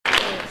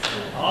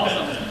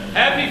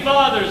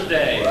Father's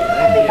Day.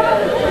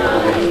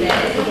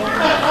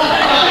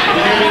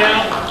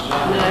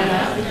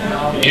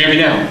 Can you hear me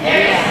now?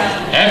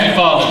 Happy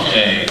Father's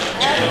Day.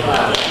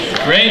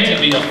 Great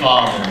to be a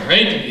father.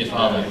 Great to be a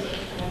father.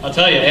 I'll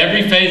tell you,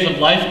 every phase of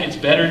life gets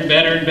better and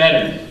better and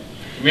better.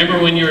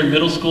 Remember when you were in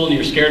middle school and you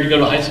were scared to go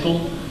to high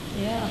school?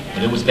 Yeah.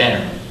 But it was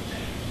better.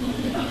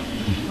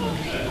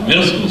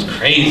 Middle school was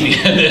crazy.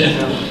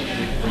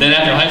 And then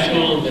after high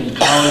school, then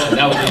college, and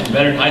that was even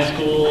better in high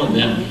school, and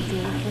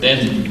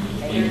then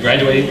you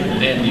graduate,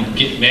 and then you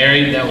get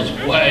married. That was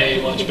way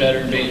much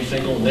better than being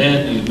single. And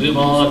then you move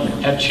on,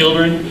 have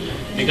children,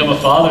 become a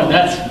father, and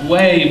that's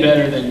way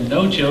better than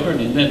no children.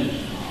 And then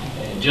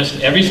just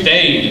every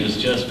stage is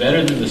just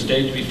better than the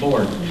stage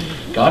before.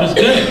 God is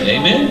good,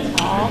 amen?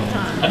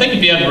 I think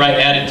if you have the right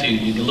attitude,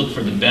 you can look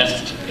for the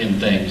best in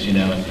things, you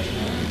know.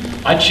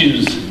 I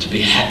choose to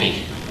be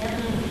happy.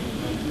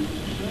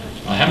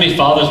 How many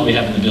fathers do we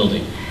have in the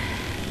building?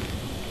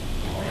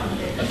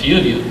 A few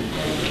of you.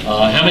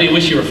 How many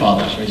wish you were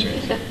fathers? Raise your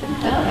hands. We're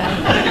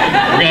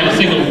going to have a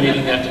single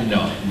meeting after.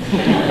 No.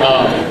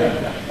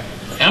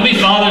 How many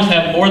fathers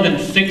have more than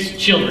 6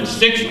 children?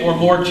 6 or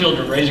more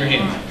children? Raise your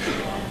hands.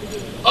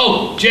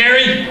 Oh,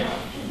 Jerry.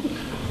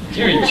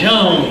 Jerry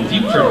Jones,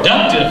 you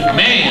productive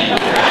man.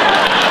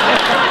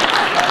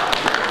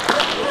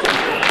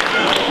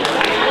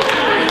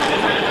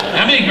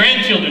 How many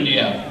grandchildren do you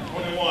have?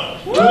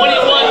 21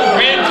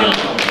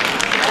 grandchildren.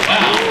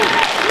 Wow.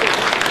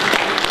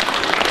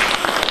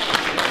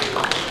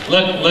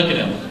 Look at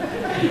him.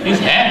 He's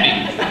happy.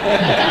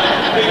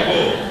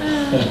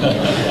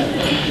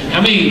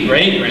 How many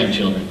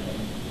great-grandchildren?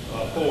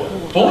 4.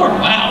 4,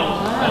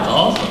 wow. That's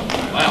awesome.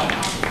 Wow.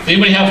 Does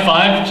anybody have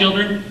 5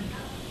 children?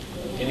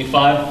 Any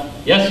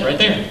 5? Yes, right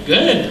there.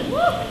 Good.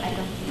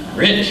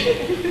 Rich.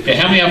 Okay,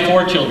 how many have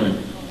 4 children?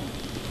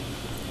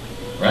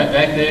 Right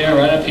back there,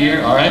 right up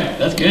here. All right,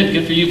 that's good.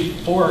 Good for you.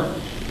 4.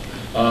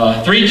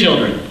 3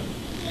 children.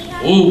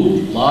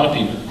 Ooh, a lot of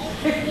people.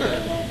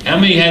 How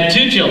many had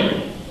 2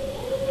 children?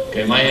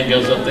 Okay, my hand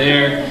goes up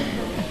there.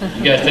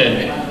 You guys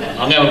said,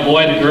 I'm going to have a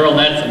boy and a girl, and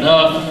that's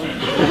enough.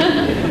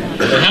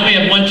 But how many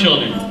have 1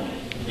 children?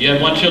 You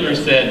had 1 children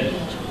said,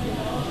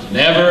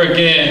 never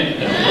again.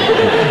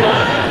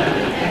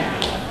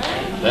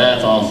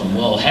 That's awesome.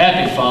 Well,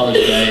 happy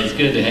Father's Day. It's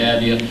good to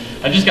have you.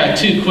 I just got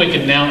 2 quick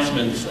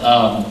announcements.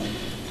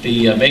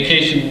 The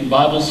Vacation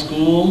Bible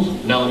School,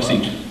 no, let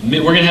me see.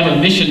 We're going to have a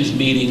missions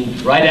meeting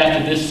right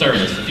after this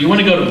service. If you want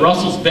to go to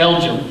Brussels,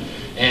 Belgium,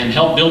 and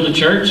help build a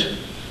church,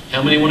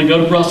 how many want to go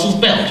to Brussels,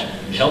 Belgium,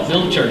 and help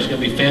build a church? It's going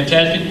to be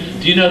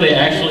fantastic. Do you know they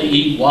actually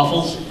eat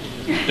waffles?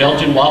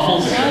 Belgian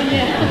waffles?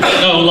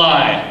 No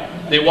lie.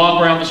 They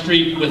walk around the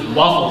street with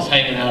waffles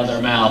hanging out of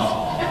their mouth.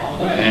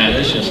 And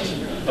it's just...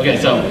 Okay,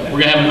 so we're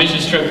going to have a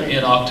missions trip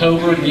in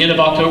October, the end of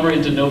October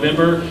into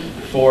November.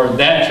 For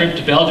that trip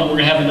to Belgium, we're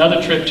going to have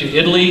another trip to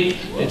Italy.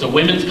 It's a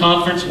women's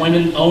conference,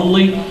 women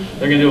only.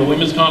 They're going to do a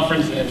women's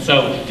conference. And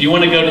so if you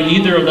want to go to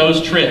either of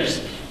those trips,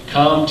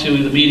 come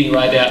to the meeting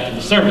right after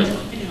the service.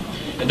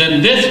 And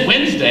then this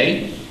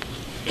Wednesday,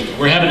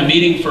 we're having a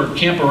meeting for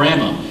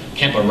Camporama.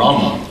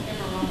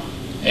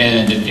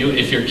 And if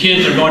your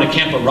kids are going to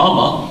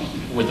Camporama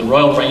with the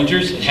Royal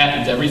Rangers, it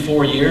happens every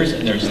 4 years,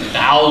 and there's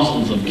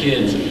thousands of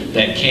kids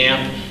that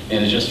camp,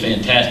 and it's just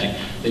fantastic.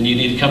 Then you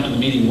need to come to the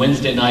meeting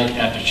Wednesday night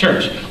after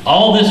church.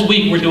 All this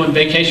week we're doing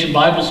Vacation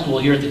Bible School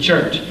here at the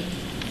church.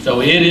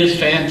 So it is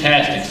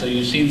fantastic. So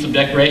you've seen some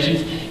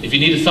decorations. If you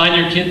need to sign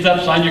your kids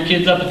up, sign your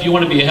kids up. If you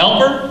want to be a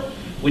helper,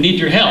 we need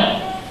your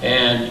help.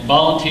 And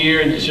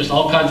volunteer, and it's just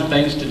all kinds of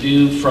things to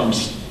do, from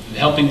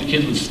helping the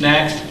kids with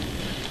snacks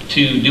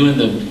to doing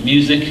the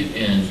music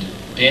and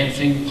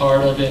dancing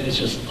part of it. It's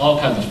just all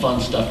kinds of fun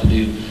stuff to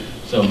do.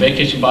 So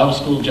Vacation Bible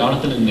School,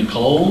 Jonathan and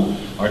Nicole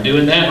are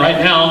doing that.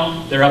 Right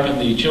now, they're up in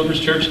the children's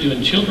church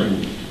doing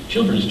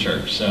children's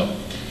church. So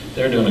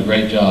they're doing a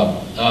great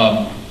job.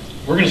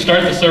 We're going to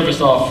start the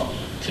service off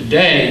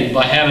today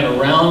by having a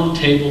round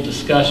table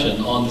discussion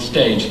on the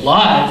stage.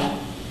 Live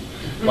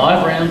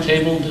round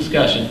table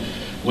discussion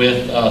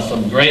with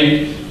some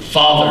great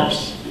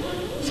fathers.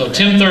 So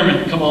Tim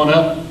Thurman, come on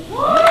up.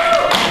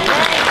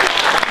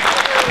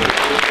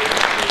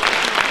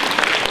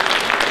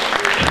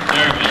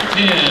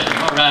 Tim,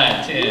 all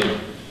right, Tim.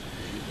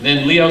 And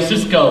then Leo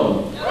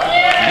Cisco.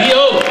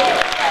 Leo.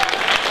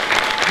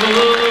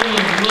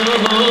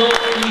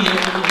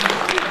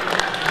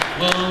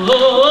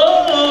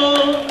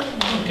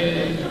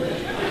 Okay.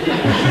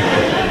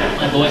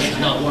 My voice is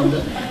not warmed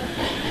up.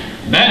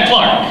 Matt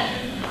Clark.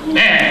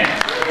 Matt.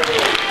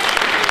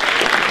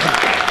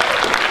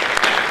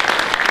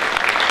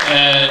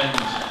 And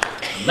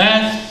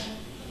last,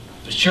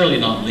 but surely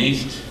not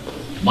least,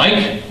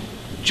 Mike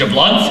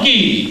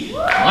Jablonski.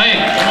 Mike,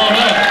 come on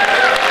up.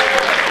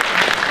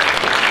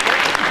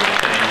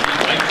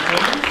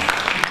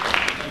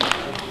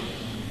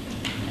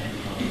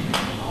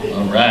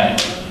 All right.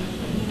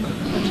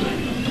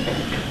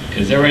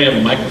 Does everybody have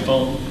a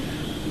microphone?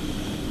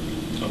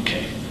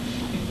 Okay.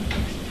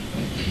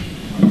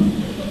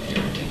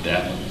 Here, take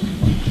that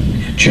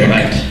one. Check. All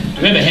right.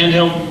 we have a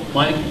handheld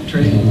mic,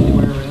 Trey,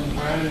 anywhere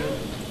around?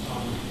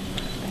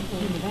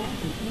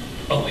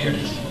 Oh, here it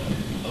is.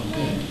 Oh,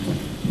 good.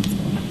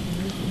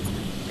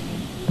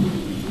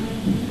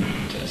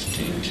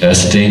 Testing,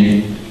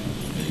 testing.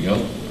 There you go.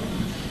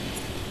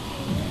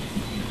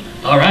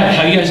 All right,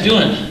 how you guys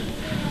doing?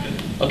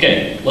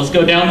 Okay, let's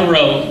go down the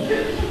road.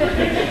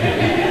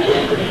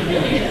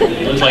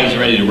 Looks like he's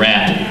ready to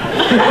rap.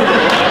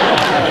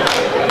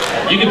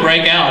 You can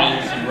break out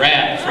in some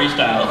rap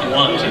freestyle if you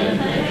want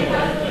to.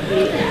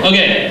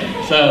 Okay,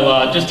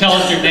 so just tell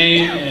us your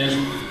name and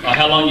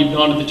how long you've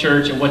gone to the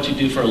church and what you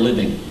do for a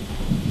living.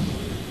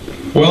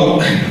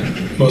 Well,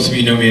 most of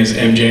you know me as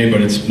MJ,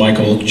 but it's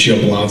Michael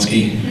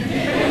Jablonski,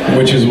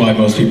 which is why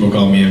most people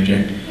call me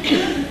MJ.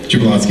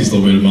 Jablonski's a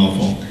little bit of a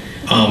mouthful.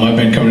 I've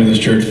been coming to this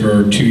church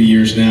for 2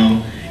 years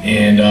now,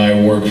 and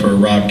I work for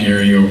Rob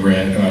Gary over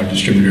at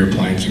Distributor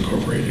Appliance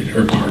Incorporated,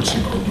 or Parts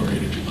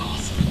Incorporated.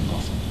 Awesome,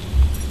 awesome.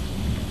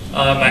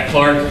 Matt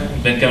Clark,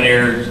 been coming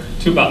here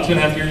about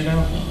 2.5 years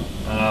now.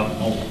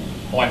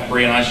 My wife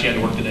Brianna, she had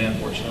to work today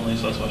unfortunately,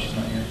 so that's why she's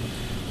not here.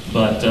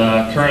 But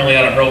currently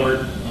out at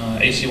Hurlburt,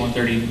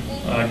 AC-130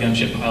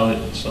 gunship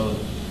pilot, so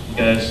you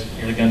guys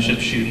hear the gunship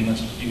shooting,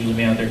 that's usually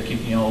me out there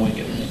keeping you all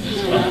weekend.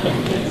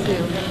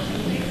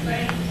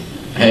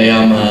 Hey,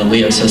 I'm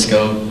Leo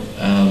Cisco.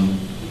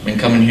 Been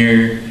coming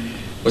here,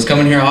 was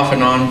coming here off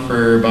and on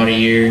for about a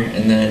year,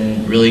 and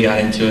then really got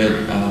into it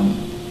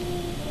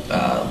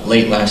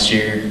late last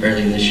year,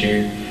 early this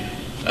year.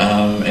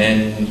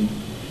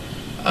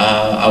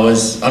 I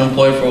was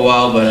unemployed for a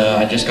while, but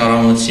I just got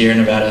on with Sierra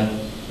Nevada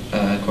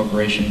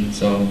Corporation,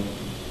 so.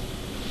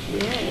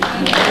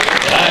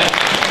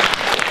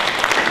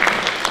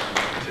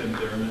 Tim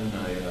Thurman,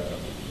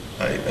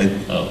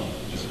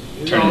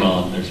 Turn it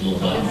on. There's a little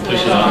button.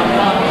 Push it on.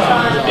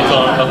 It's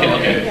on.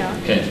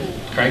 Okay.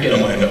 Crank it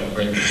on.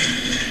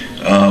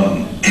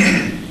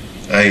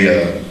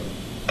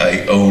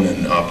 I own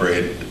and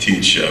operate,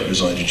 teach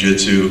Brazilian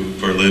Jiu-Jitsu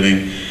for a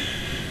living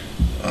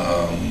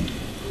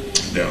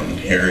down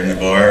here in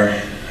Navarre,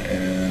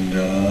 and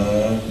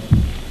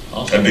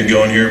Awesome. I've been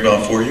going here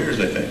about 4 years,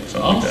 I think.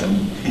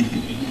 Awesome.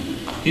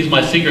 He's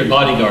my secret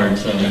bodyguard,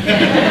 so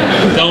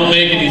don't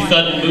make any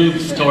sudden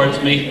moves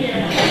towards me.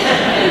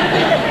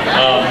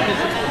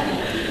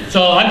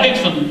 So I picked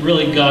some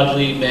really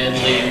godly,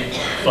 manly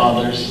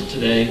fathers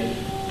today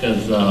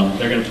because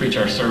they're going to preach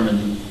our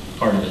sermon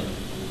part of it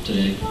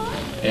today.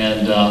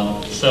 And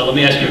so let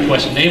me ask you a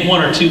question. Name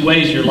 1 or 2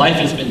 ways your life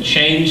has been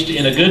changed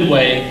in a good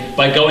way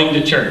by going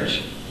to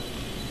church.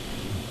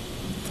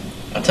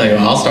 I'll tell you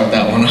what, I'll start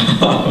that one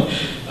off.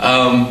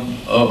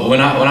 When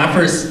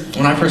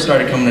I first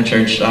started coming to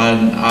church,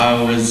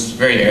 I was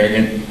very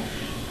arrogant.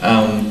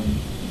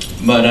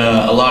 But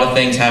a lot of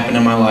things happened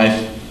in my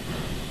life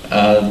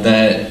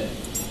that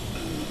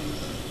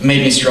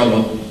made me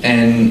struggle,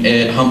 and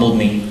it humbled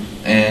me,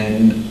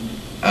 and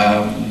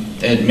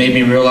it made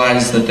me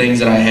realize the things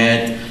that I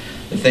had,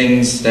 the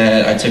things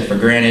that I took for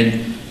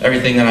granted,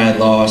 everything that I had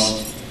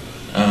lost.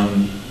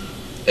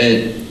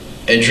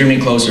 It drew me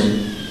closer.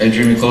 It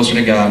drew me closer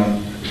to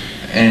God,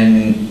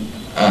 and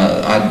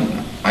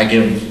I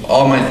give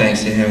all my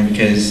thanks to Him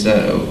because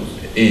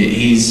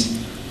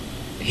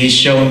He's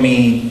shown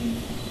me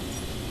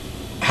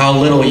how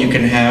little you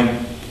can have,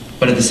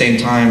 but at the same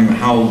time,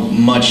 how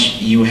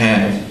much you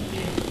have.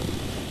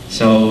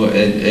 So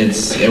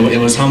it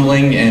was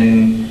humbling,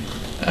 and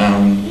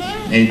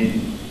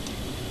it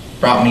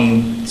brought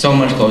me so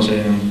much closer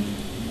to Him.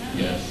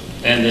 Yes.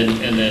 And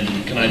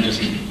then can I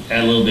just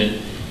add a little bit?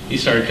 He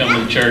started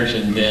coming to church,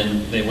 and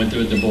then they went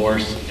through a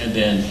divorce, and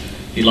then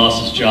he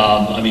lost his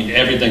job. I mean,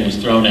 everything was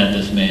thrown at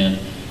this man,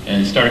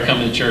 and he started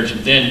coming to church, and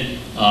then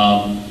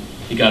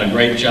he got a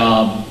great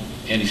job,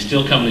 and he's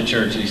still coming to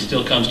church, and he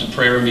still comes to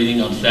prayer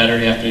meeting on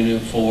Saturday afternoon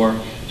at 4,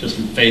 just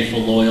faithful,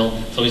 loyal.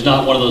 So he's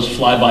not one of those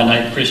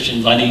fly-by-night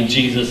Christians. I need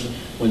Jesus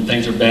when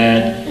things are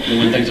bad, and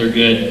when things are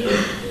good,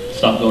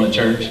 stop going to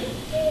church.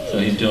 So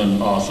he's doing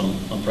awesome.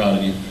 I'm proud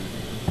of you.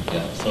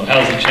 Yeah. So how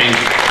does it change?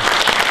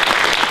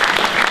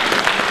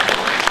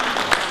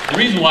 The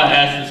reason why I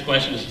ask this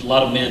question is a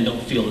lot of men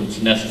don't feel it's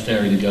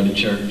necessary to go to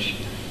church.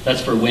 That's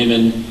for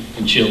women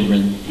and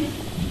children.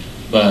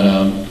 But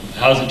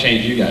how does it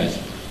change you guys?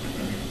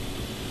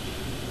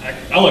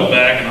 I look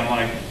back and I'm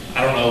like,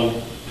 I don't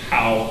know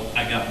how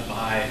I got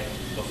by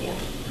before.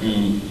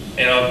 You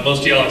know,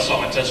 most of y'all that saw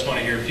my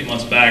testimony here a few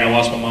months back, I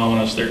lost my mom when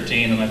I was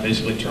 13, and I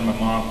basically turned my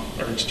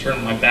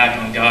back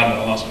on God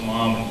when I lost my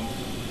mom, and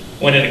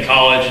went into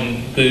college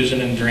and boozing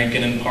and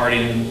drinking and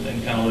partying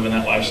and kind of living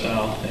that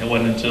lifestyle. And it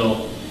wasn't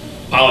until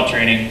pilot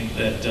training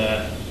that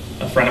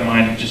a friend of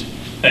mine just,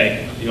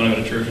 hey, you want to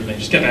go to church with me?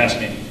 Just kept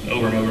asking me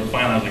over and over, and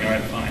finally I was like, all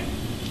right, fine.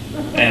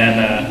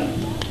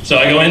 And so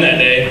I go in that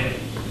day,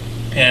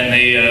 and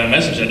the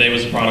message that day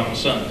was the prodigal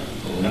son.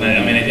 And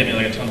I mean, it hit me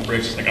like a ton of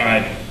bricks. It's like, all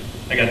right,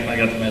 I got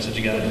the message,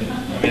 you got it. I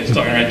mean, it's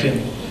talking right to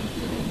me.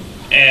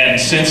 And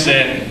since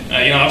then,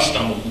 you know, I've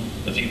stumbled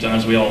a few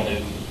times, we all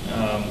do.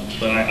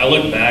 But I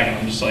look back and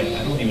I'm just like,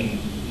 I don't even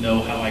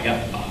know how I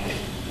got by.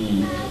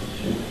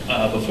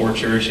 before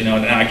church, you know,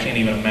 and now I can't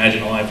even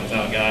imagine a life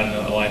without God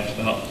and a life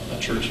without a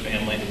church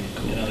family.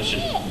 You know, it's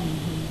just,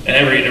 and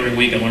every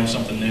week I learn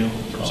something new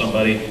from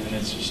somebody, and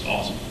it's just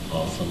awesome.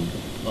 Awesome.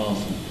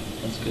 Awesome.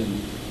 That's good.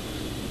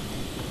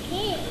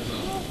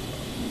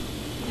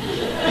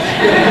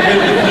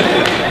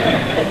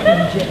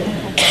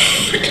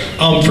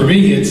 For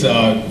me, it's,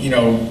 you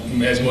know,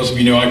 as most of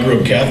you know, I grew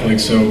up Catholic,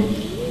 so,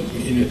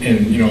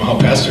 and you know, how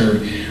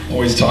Pastor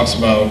always talks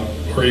about,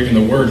 or even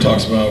the Word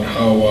talks about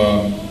how,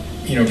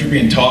 you know, if you're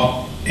being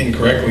taught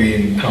incorrectly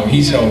and how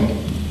he's held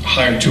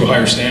higher to a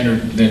higher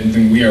standard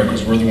than we are,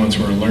 because we're the ones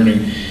who are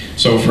learning.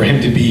 So for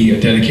him to be a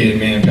dedicated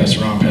man,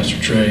 Pastor Ron, Pastor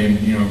Trey, and,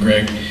 you know,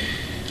 Greg,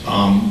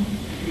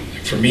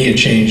 for me it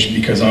changed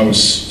because I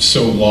was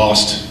so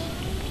lost,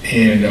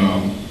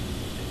 and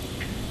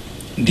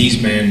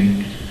these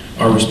men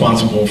are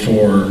responsible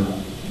for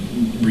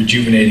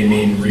rejuvenating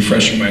me and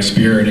refreshing my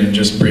spirit and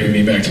just bringing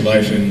me back to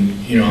life. And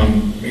you know,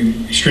 I'm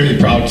extremely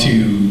proud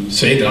to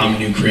say that I'm a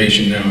new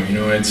creation now. You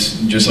know, it's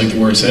just like the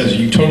word says,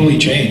 you totally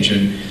change.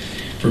 And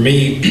for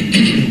me,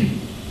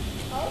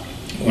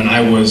 when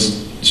I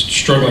was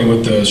struggling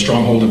with the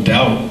stronghold of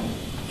doubt,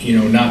 you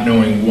know, not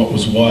knowing what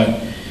was what,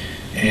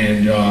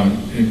 and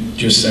it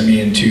just sent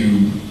me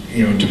into,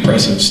 you know,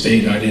 depressive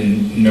state. I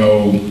didn't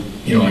know,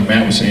 you know, like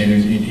Matt was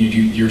saying,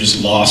 you're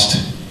just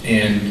lost,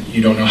 and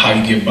you don't know how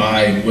you get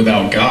by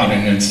without God,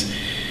 and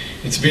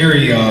it's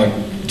very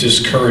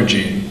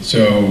discouraging.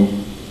 So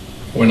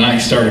when I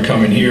started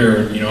coming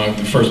here, you know,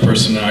 the first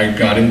person I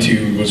got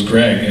into was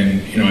Greg,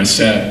 and you know, I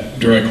sat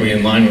directly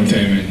in line with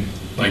him, and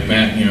like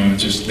Matt, you know,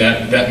 just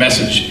that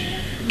message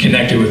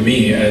connected with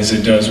me as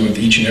it does with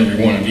each and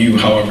every one of you.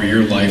 However,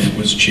 your life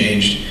was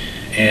changed,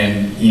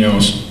 and you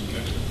know,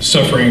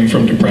 suffering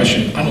from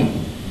depression. I don't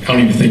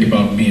even think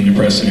about being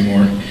depressed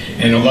anymore.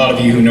 And a lot of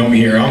you who know me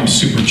here, I'm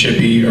super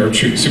chippy or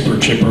super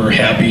chipper,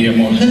 happy.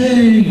 I'm all,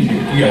 hey, you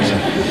guys.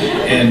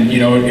 And you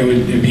know,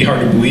 it'd be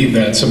hard to believe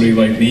that somebody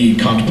like me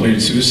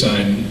contemplated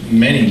suicide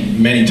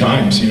many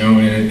times. You know,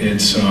 and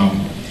it's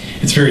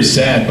very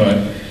sad,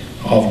 but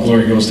all the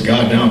glory goes to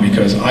God now,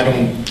 because I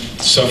don't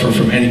suffer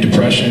from any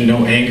depression,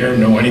 no anger,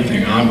 no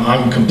anything.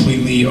 I'm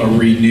completely a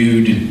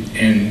renewed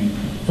and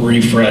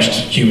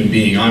refreshed human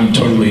being. I'm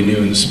totally new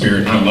in the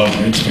spirit. I love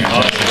it. It's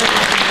fantastic.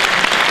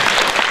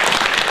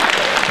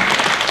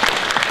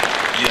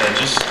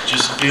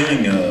 Just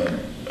feeling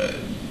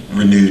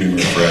renewed and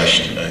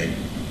refreshed. I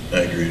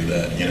agree with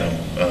that. You know,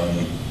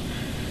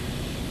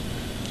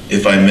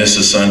 if I miss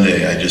a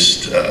Sunday, I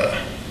just,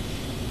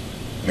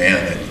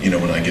 man, you know,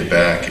 when I get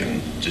back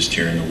and just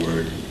hearing the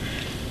word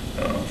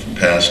from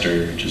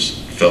Pastor, just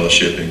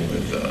fellowshipping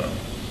with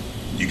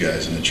you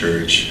guys in the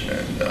church,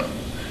 and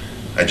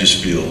I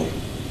just feel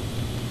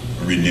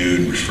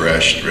renewed,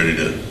 refreshed, ready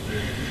to,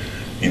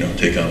 you know,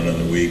 take on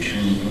another week.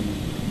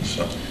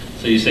 Mm-hmm.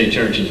 So you say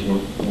church is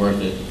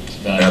worth it?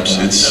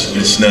 absolutely,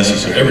 it's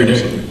necessary. Every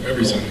day,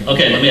 every Sunday.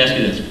 Okay, let me ask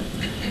you this.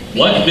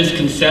 What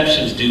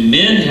misconceptions do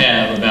men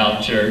have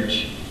about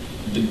church,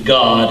 the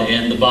God,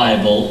 and the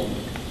Bible?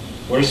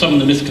 What are some of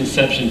the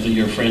misconceptions that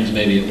your friends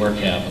maybe at work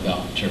have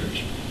about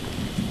church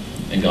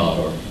and God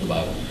or the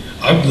Bible?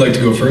 I would like to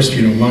go first, if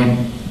you don't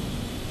mind.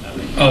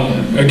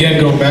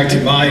 Again, going back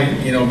to my,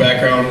 you know,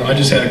 background, I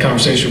just had a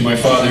conversation with my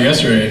father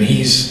yesterday, and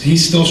he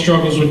still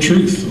struggles with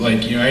truth.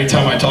 Like, you know,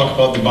 anytime I talk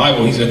about the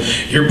Bible, he said,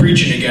 "You're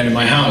preaching again in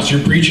my house.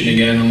 You're preaching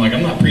again." I'm like,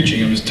 I'm not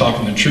preaching. I'm just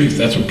talking the truth.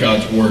 That's what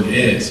God's word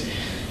is.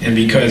 And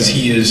because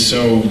he is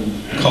so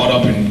caught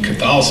up in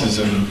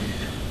Catholicism,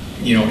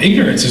 you know,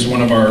 ignorance is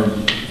one of our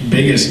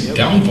biggest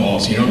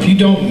downfalls. You know, if you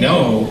don't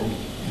know,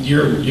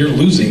 you're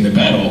losing the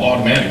battle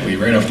automatically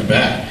right off the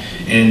bat.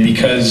 And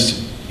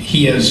because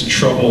he has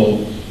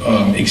trouble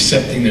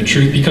accepting the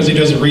truth, because he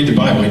doesn't read the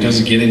Bible, he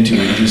doesn't get into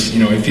it. He just,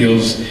 you know, he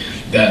feels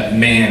that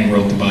man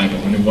wrote the Bible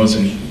and it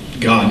wasn't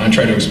God. And I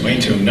try to explain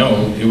to him,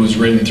 no, it was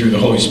written through the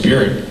Holy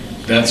Spirit.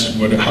 That's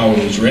how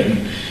it was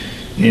written.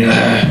 You know,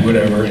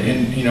 whatever.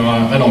 And you know,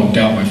 I don't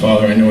doubt my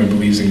father. I know he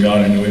believes in God.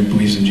 I know he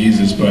believes in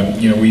Jesus. But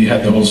you know, we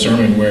had the whole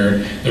sermon where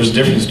there's a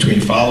difference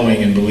between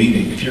following and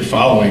believing. If you're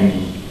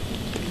following,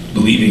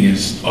 believing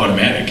is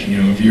automatic.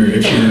 You know, if you're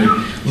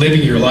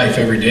living your life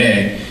every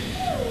day,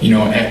 you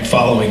know, at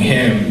following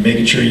him,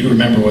 making sure you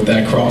remember what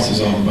that cross is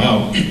all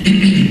about,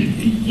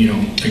 you know,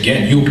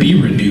 again, you'll be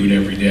renewed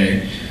every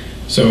day.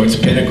 So it's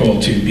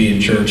pinnacle to be in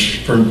church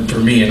for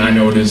me, and I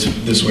know it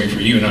is this way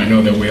for you, and I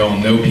know that we all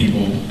know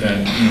people that,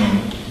 you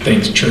know,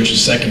 think church is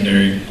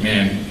secondary.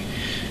 Man,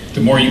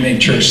 the more you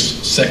make church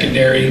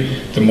secondary,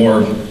 the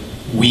more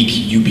weak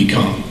you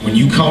become. When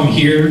you come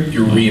here,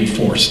 you're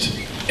reinforced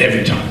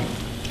every time,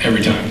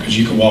 because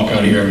you can walk out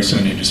of here every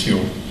Sunday and just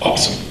feel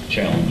awesome.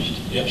 Challenged.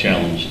 Yep.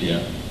 Challenged,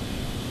 yeah.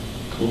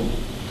 Cool.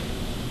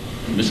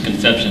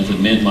 Misconceptions that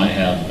men might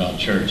have about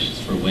church. It's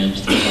for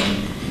wimps to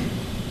come.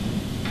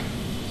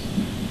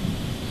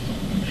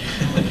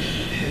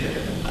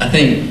 I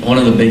think one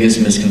of the biggest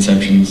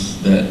misconceptions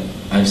that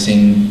I've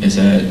seen is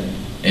that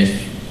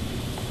if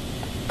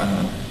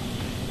a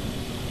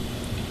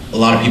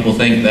lot of people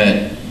think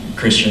that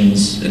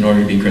Christians, in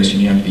order to be Christian,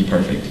 you have to be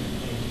perfect.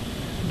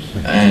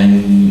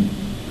 And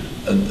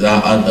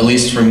at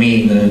least for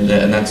me, and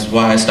that's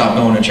why I stopped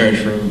going to church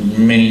for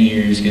many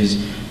years, because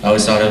I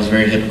always thought it was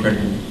very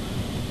hypocritical.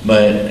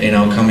 But, you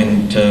know,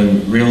 coming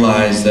to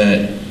realize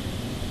that,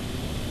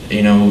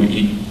 you know,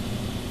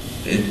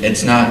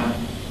 it's not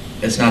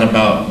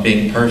about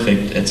being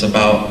perfect. It's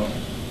about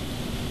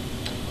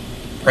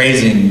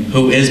praising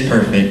who is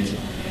perfect,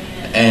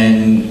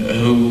 and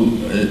who,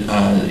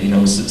 you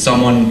know,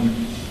 someone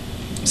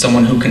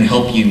who can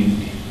help you,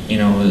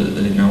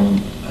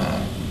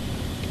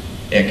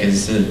 yeah,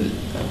 because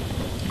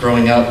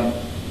growing up,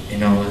 you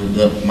know,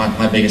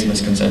 my biggest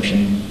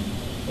misconception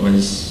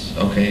was,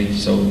 okay,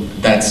 so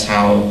that's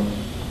how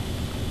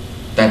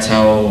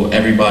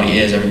everybody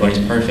is.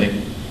 Everybody's perfect.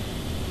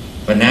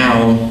 But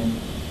now,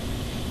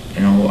 you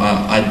know,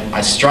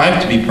 I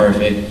strive to be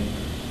perfect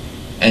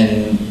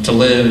and to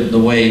live the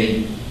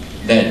way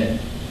that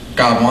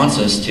God wants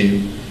us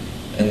to,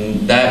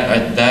 and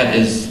that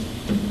is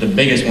the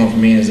biggest one for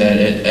me, is that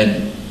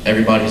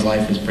everybody's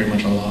life is pretty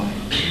much a lie.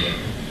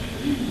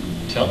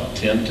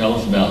 Tim, tell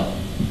us about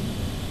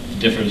the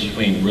difference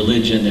between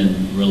religion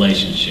and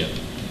relationship.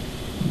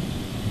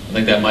 I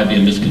think that might be a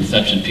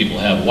misconception people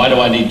have. Why do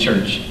I need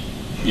church?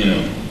 You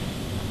know.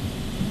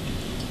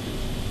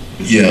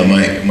 Yeah,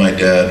 my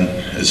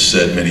dad has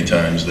said many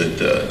times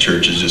that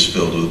church is just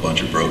filled with a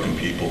bunch of broken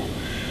people,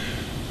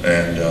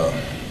 and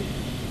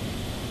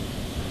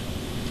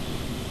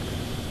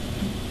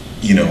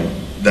you know,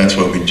 that's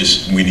why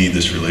we need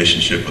this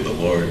relationship with the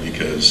Lord,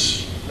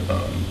 because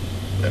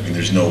I mean,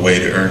 there's no way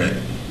to earn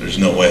it. There's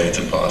no way. It's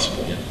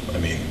impossible. Yeah. I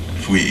mean,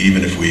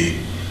 even if we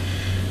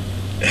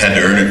had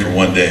to earn it for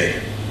one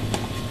day,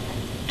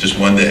 just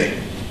one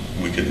day,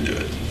 we couldn't do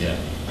it. Yeah,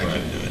 I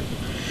couldn't do it.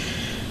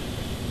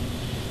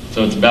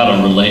 So it's about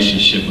a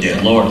relationship with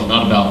the Lord. It's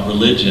not about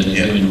religion and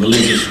doing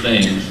religious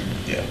things.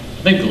 Yeah.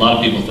 I think a lot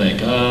of people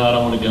think, I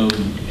don't want to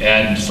go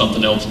add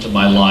something else to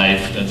my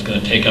life that's going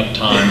to take up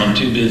time. I'm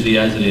too busy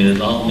as it is.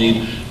 I don't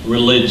need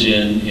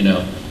religion, you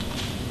know.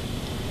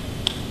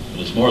 But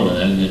it's more than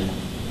that, isn't it?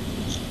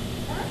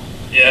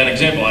 Yeah, an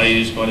example I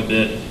use quite a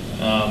bit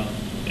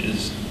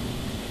is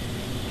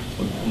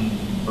when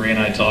Bree and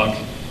I talk,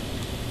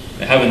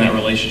 having that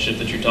relationship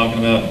that you're talking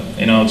about.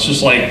 You know, it's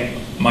just like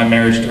my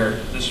marriage to her.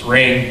 This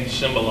ring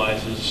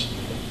symbolizes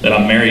that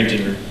I'm married to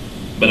her.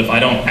 But if I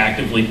don't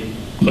actively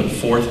put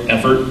forth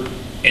effort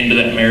into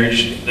that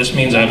marriage, this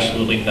means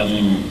absolutely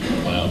nothing.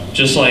 Wow.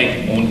 Just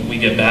like when we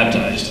get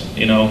baptized,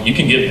 you know, you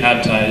can get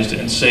baptized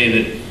and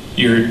say that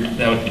you're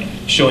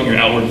showing your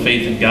outward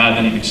faith in God,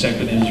 then you've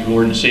accepted Him as your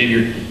Lord and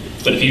Savior.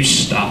 But if you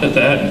stop at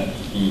that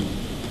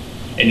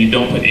and you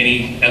don't put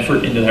any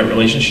effort into that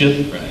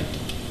relationship, Right.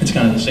 it's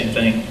kind of the same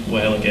thing, the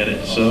way I look at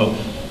it. So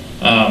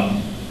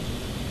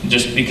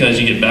just because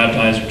you get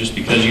baptized or just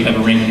because you have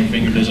a ring on your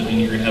finger doesn't mean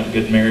you're going to have a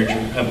good marriage or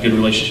have a good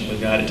relationship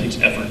with God. It takes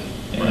effort.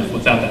 And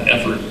without that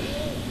effort,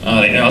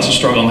 and that's a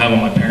struggle I'm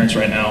having with my parents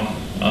right now,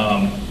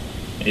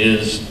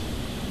 is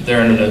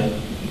they're under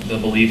the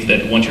belief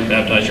that once you're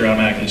baptized, you're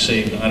automatically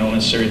saved. And I don't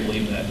necessarily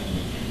believe that.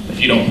 If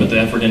you don't put the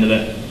effort into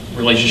that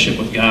relationship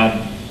with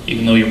God,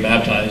 even though you're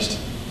baptized,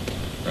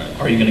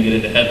 are you going to get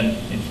into heaven?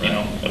 You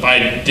know, if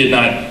I did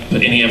not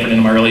put any effort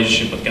into my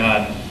relationship with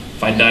God,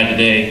 if I died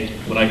today,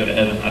 would I go to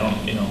heaven? I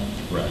don't, you know.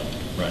 Right.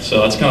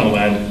 So that's kind of the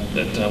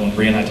way when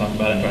Bree and I talk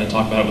about it, and try to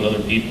talk about it with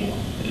other people,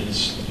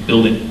 is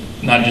building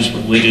not just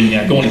religion.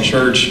 Yeah, going to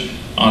church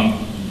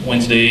on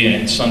Wednesday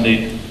and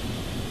Sunday,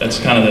 that's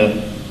kind of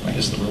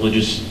the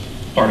religious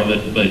part of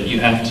it, but you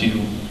have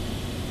to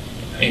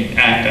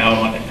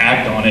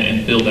act on it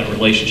and build that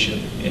relationship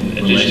in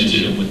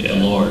addition to with the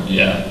Lord.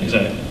 Yeah,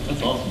 exactly.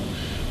 That's awesome.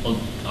 Well,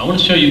 I want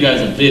to show you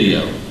guys a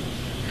video.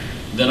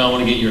 Then I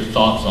want to get your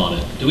thoughts on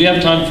it. Do we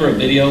have time for a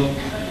video?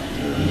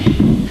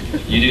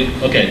 You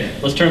do? Okay,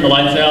 let's turn the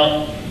lights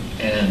out,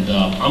 and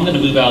I'm going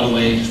to move out of the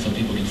way so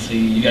people can see.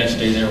 You guys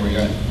stay there where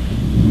you're at.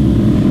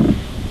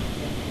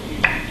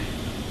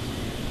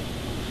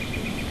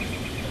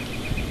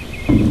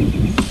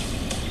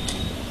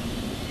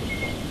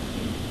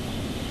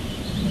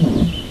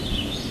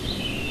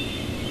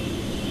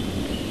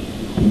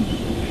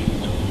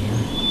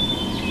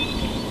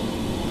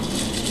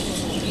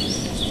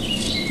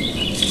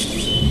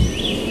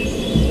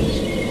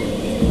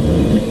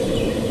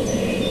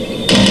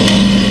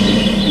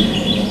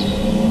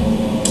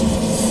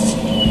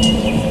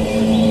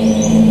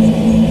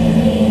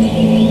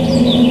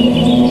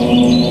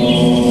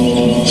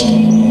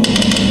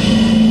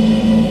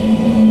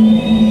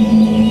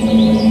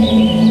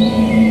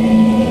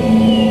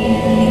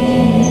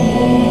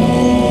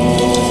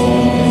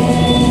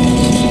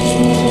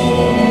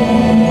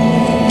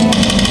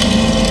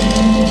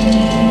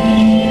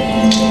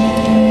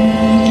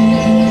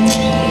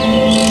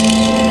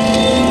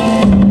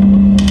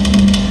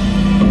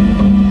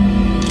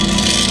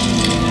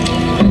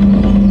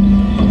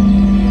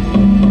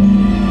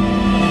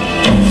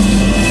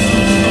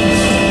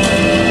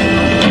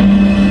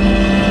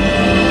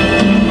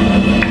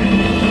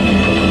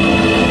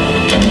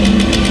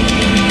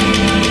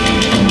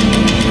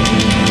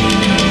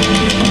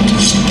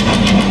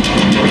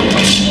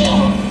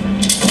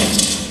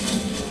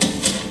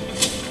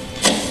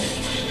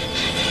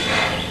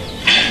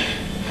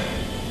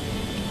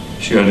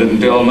 Sure, didn't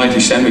the Almighty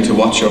send me to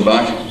watch your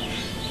back?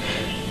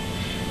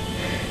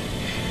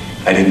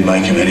 I didn't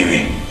like him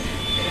anyway.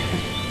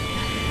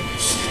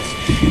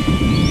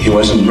 He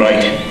wasn't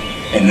right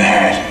in the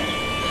head.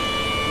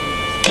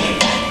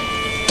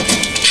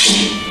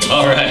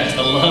 All right, I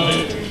love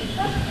it.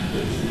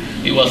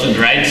 He wasn't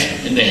right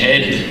in the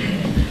head.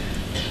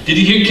 Did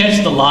you hear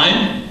catch the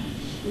line?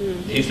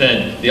 He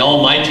said, the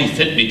Almighty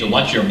sent me to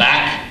watch your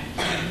back.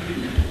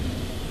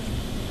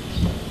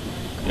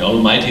 The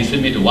Almighty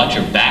sent me to watch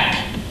your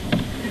back.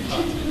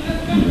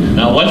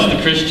 Now, what's the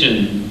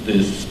Christian,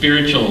 the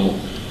spiritual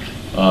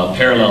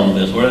parallel of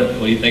this? What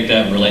do you think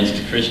that relates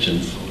to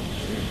Christians?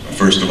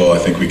 First of all, I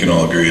think we can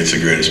all agree it's the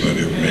greatest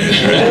movie ever made,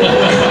 right?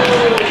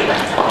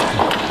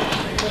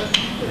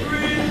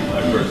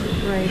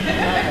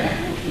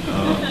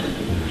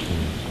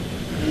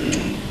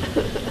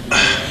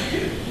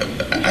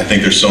 I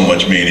think there's so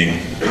much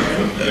meaning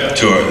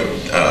to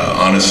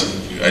our, honestly,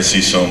 I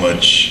see so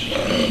much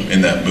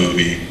in that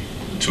movie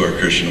to our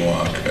Christian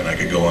walk, and I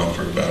could go on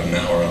for about an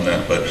hour on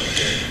that, but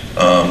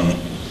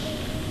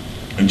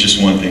and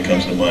just one thing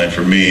comes to mind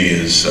for me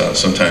is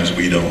sometimes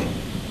we don't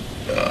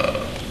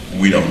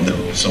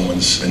know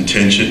someone's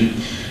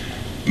intention.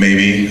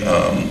 Maybe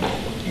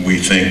we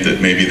think that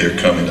maybe they're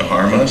coming to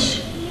harm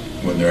us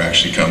when they're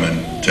actually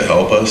coming to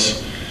help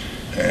us,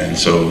 and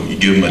so you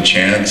give them a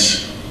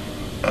chance.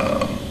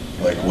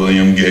 Like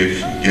William gave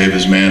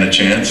his man a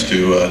chance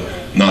to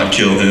not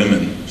kill him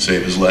and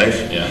save his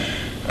life. Yeah.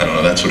 I don't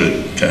know, that's what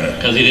it kind of...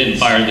 Because he didn't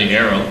fire the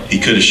arrow. He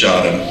could have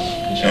shot him,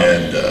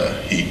 and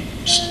he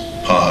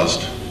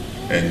paused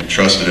and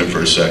trusted him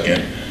for a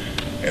second,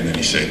 and then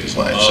he saved his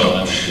life. Oh,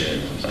 that was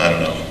good. I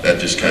don't know, that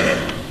just kind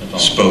of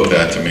spoke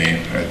that to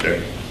me right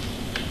there.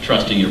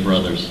 Trusting your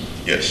brothers.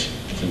 Yes.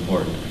 It's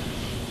important.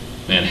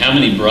 Man, how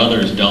many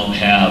brothers don't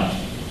have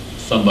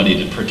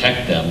somebody to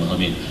protect them? I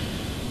mean,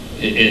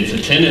 it's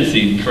a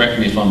tendency, correct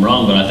me if I'm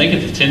wrong, but I think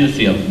it's a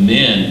tendency of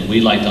men.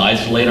 We like to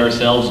isolate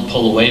ourselves and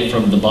pull away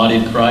from the body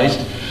of Christ.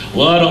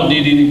 Well, I don't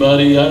need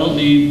anybody. I don't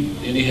need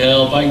any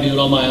help. I can do it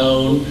on my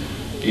own.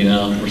 You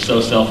know, we're so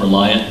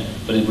self-reliant.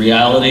 But in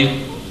reality,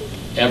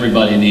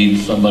 everybody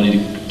needs somebody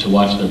to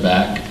watch their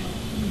back.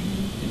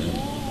 You know?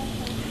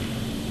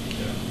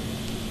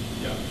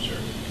 Yeah, sure.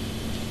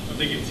 I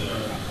think it's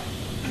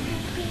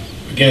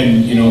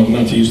again, you know,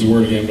 not to use the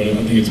word again, but I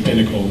think it's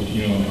pinnacle.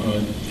 You know,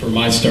 for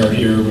my start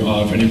here,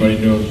 if anybody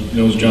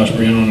knows Josh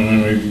Briano, and I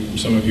know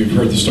some of you have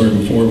heard the story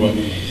before, but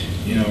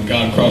you know,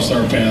 God crossed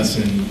our paths,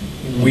 and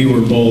we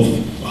were both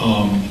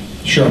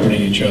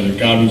sharpening each other.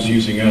 God was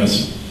using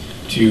us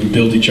to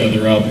build each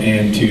other up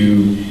and to,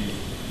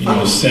 you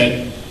know,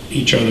 set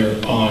each other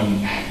on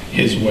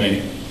His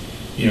way.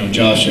 You know,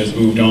 Josh has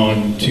moved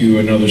on to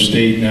another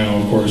state now.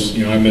 Of course,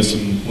 you know, I miss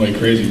him like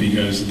crazy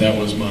because that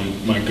was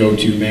my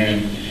go-to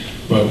man.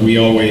 But we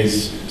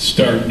always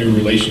start new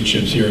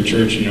relationships here at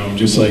church, you know,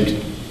 just like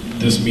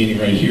this meeting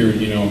right here.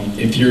 You know,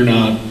 if you're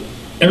not,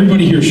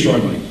 everybody here is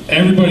struggling.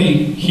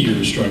 Everybody here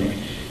is struggling.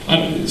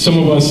 Some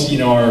of us, you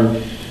know,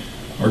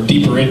 are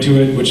deeper into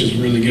it, which is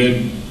really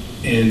good.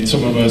 And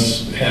some of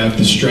us have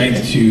the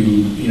strength to,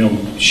 you know,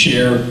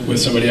 share with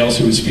somebody else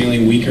who is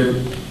feeling weaker.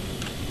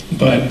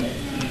 But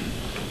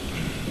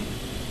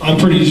I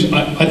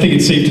think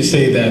it's safe to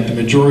say that the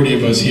majority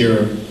of us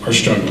here are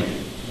struggling.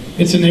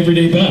 It's an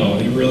everyday battle,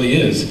 it really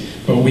is.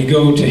 But we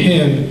go to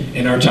Him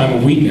in our time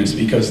of weakness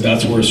because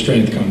that's where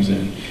strength comes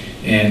in.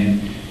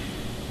 And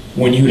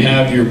when you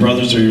have your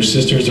brothers or your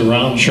sisters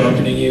around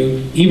sharpening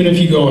you, even if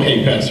you go,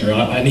 hey, Pastor,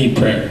 I need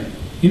prayer,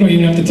 you don't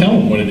even have to tell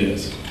them what it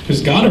is.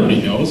 Because God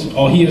already knows.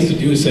 All He has to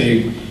do is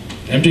say,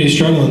 MJ is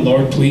struggling,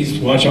 Lord, please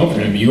watch out for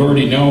him. You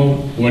already know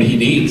what he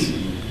needs.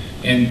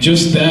 And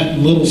just that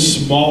little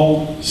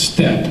small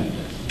step,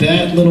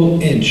 that little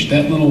inch,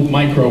 that little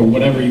micro,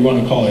 whatever you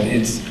want to call it,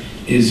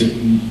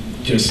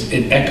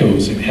 it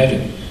echoes in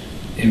heaven.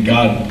 And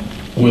God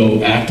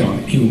will act on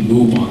it. He will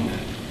move on that.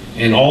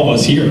 And all of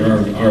us here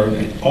are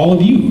all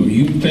of you,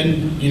 you've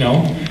been, you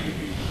know,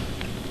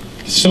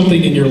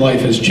 something in your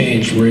life has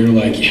changed where you're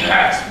like,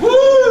 yes, woo!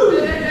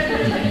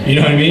 You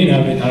know what I mean?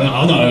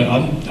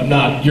 I'm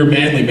not your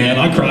manly man.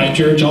 I cry in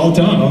church all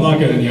the time. I'm not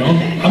gonna, you know,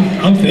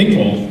 I'm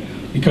thankful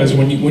because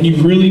when you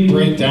really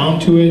break down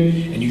to it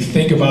and you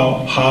think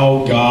about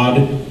how God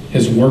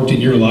has worked in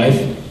your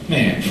life,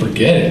 man,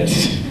 forget it.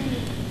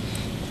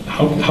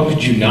 How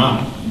could you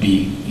not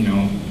be? You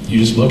know, you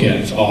just look at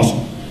it. It's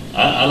awesome.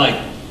 I like,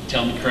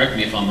 correct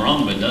me if I'm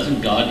wrong, but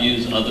doesn't God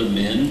use other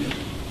men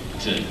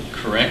to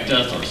correct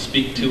us or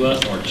speak to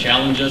us or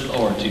challenge us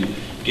or to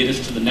get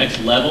us to the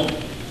next level?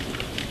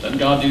 Doesn't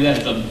God do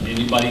that? Has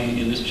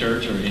anybody in this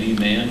church or any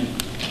man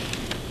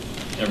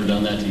ever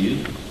done that to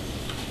you?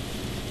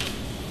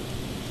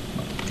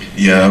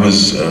 Yeah, I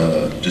was,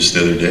 just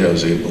the other day, I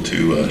was able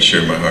to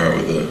share my heart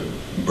with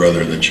a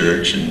brother in the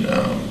church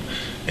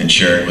and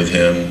sharing with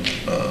him.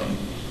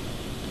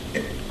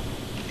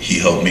 He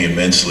helped me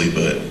immensely,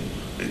 but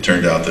it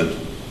turned out that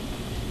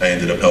I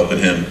ended up helping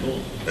him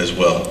as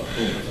well.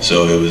 Cool.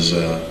 So it was,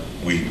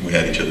 we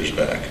had each other's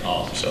back.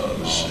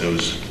 Awesome. So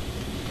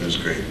it was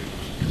great.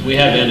 'Cause we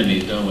have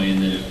enemies, don't we?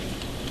 And then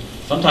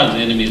sometimes the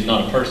enemy is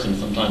not a person,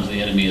 sometimes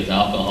the enemy is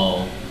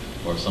alcohol,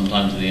 or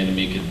sometimes the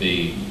enemy could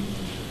be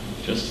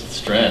just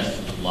stress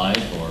of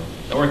life,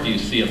 or if you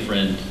see a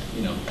friend,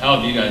 you know, how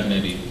have you guys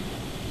maybe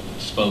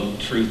spoke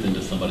truth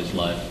into somebody's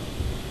life?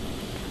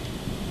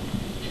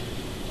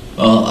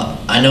 Well,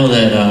 I know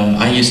that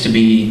I used to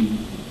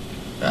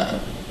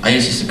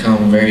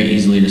succumb very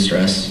easily to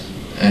stress,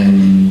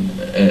 and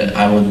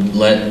I would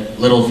let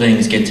little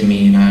things get to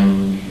me, and I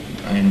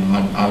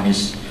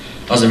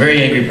was a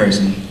very angry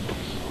person.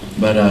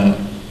 But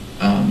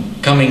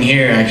coming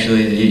here,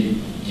 actually,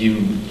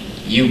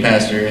 you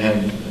Pastor,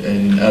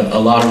 and a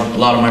lot of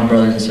my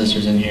brothers and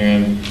sisters in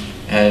here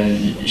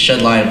have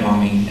shed light upon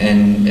me,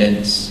 and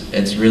it's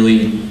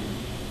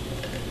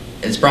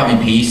brought me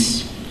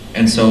peace.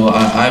 And so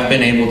I've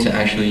been able to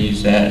actually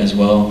use that as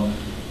well,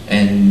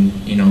 and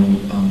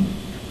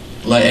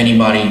let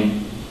anybody,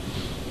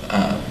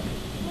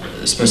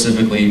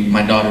 specifically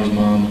my daughter's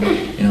mom,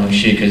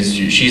 because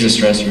she's a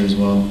stressor as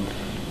well,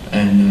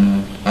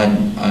 and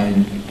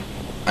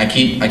I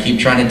keep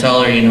trying to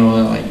tell her,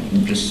 like,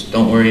 just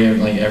don't worry,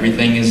 like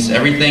everything is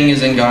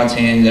in God's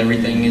hands,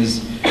 everything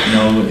is,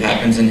 it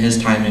happens in His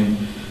timing,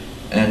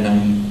 and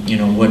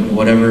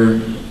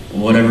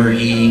whatever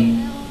He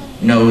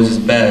knows is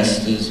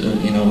best is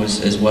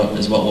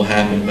what will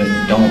happen. But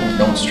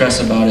don't stress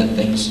about it.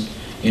 Things,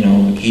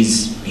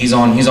 He's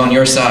on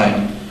your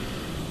side,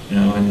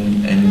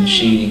 and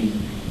she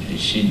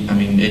I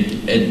mean,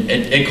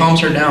 it calms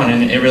her down,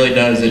 and it really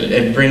does.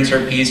 It brings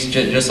her peace,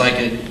 just like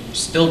it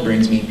still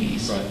brings me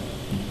peace. Right.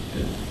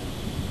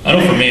 I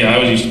know for me, I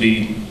always used to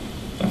be,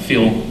 I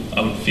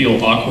would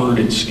feel awkward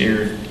and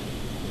scared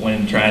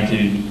when trying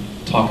to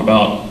talk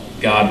about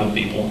God with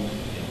people,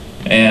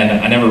 and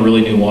I never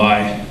really knew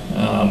why.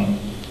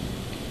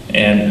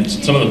 And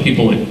some of the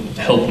people that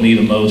helped me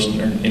the most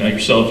are,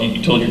 yourself.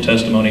 You told your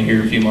testimony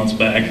here a few months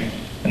back,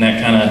 and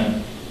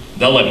that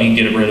they'll let me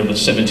get rid of a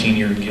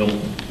 17-year guilt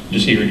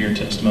just hearing your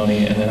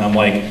testimony. And then I'm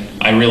like,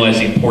 I realize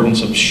the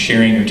importance of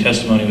sharing your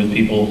testimony with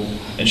people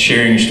and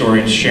sharing your story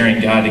and sharing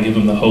God to give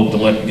them the hope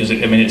because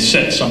it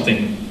set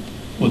something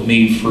with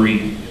me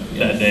free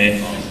that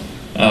day.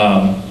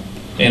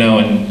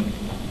 And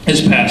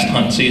this past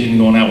hunt season,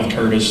 going out with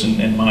Curtis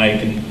and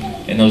Mike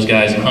and those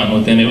guys and hunting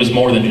with them, it was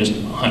more than just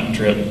a hunting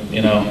trip.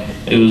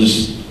 It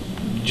was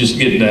just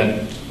getting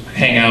to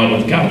hang out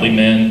with godly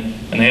men,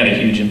 and they had a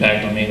huge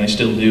impact on me, and they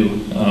still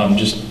do.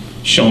 Just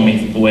showing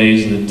me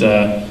ways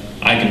that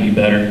I can be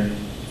better.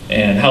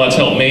 And how that's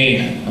helped me,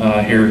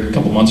 here a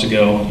couple months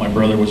ago, my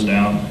brother was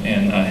down,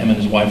 and him and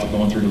his wife are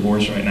going through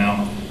divorce right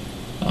now.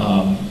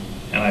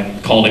 And I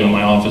called him in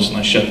my office, and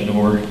I shut the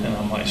door, and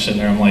I'm like sitting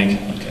there, I'm like,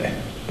 okay,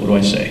 what do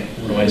I say?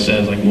 What do I say? I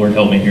was like, Lord,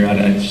 help me here.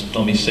 Just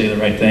let me say the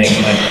right thing.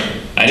 And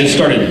I just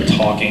started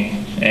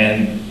talking,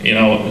 and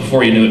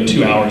before you knew it,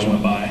 2 hours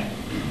went by,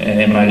 and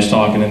him and I just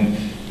talking,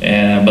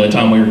 and by the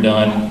time we were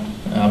done,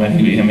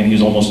 he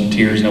was almost in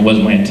tears, and it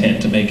wasn't my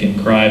intent to make him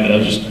cry, but I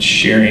was just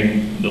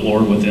sharing the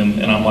Lord with him,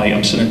 and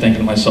I'm sitting there thinking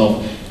to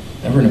myself,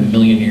 never in a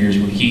million years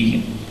would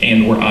he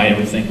or I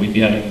ever think we'd be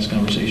having this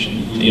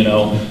conversation,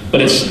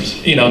 But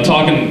it's,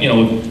 talking,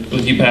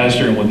 with you,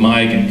 Pastor, and with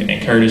Mike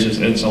and Curtis,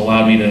 it's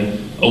allowed me to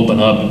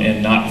open up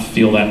and not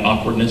feel that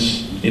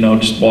awkwardness,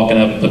 just walking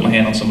up and putting my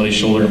hand on somebody's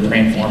shoulder and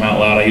praying for them out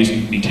loud. I used to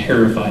be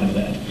terrified of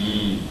that,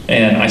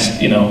 and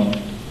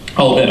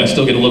I'll admit, I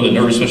still get a little bit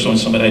nervous, especially when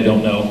somebody I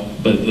don't know.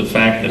 But the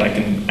fact that I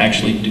can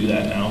actually do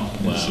that now,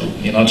 wow.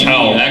 It's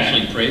how you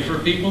actually pray for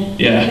people.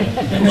 Yeah,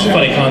 it's a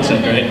funny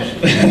concept, right?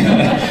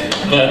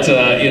 But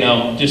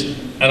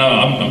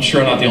I'm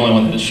sure I'm not the only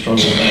one that has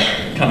struggled with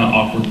that kind of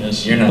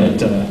awkwardness. You're not.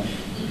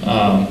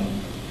 But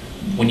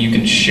when you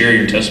can share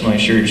your testimony,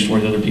 share your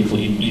story with other people,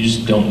 you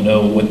just don't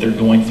know what they're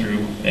going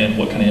through and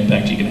what kind of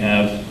impact you can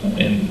have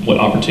and what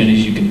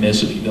opportunities you can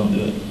miss if you don't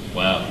do it.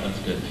 Wow, that's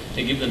good.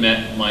 Hey, give the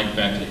mic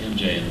back to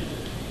MJ and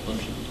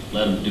let's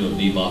let him do a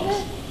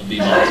B-box. I'm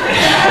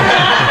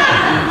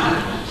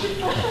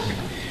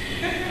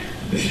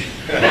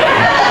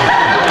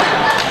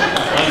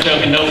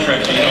joking, no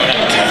pressure. You don't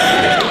have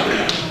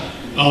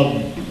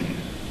to.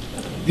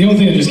 The only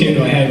thing that just came to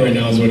my head right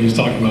now is what he was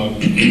talking about.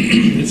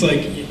 It's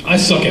like, I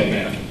suck at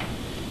math.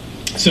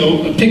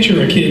 So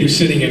picture a kid who's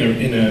sitting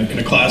in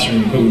a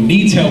classroom who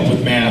needs help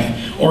with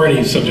math, or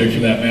any subject for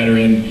that matter,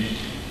 and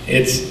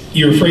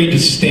you're afraid to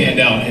stand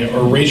out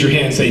or raise your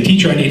hand and say,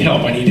 teacher, I need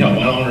help, I don't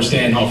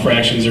understand how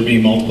fractions are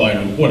being multiplied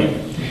or whatever.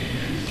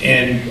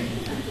 And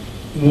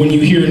when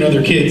you hear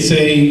another kid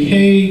say,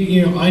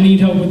 hey, I need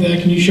help with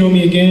that, can you show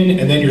me again?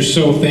 And then you're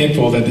so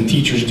thankful that the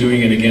teacher's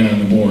doing it again on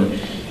the board.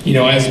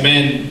 As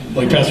men,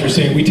 like Pastor was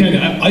saying, we tend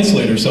to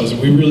isolate ourselves,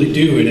 and we really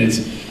do, and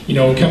it's,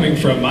 coming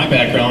from my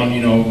background,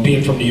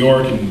 being from New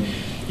York and,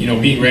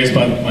 being raised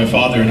by my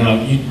father, and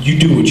how you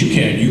do what you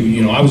can.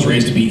 I was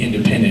raised to be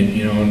independent,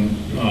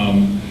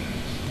 and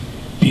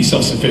be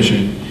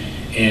self-sufficient,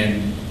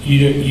 and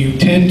you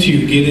tend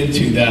to get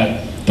into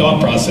that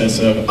thought process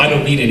of, I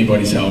don't need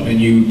anybody's help, and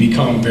you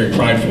become very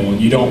prideful, and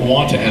you don't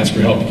want to ask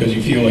for help because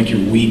you feel like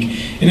you're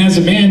weak. And as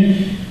a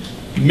man,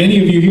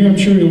 many of you here, I'm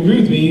sure you'll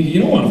agree with me,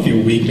 you don't want to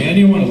feel weak, man.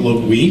 You don't want to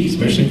look weak,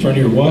 especially in front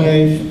of your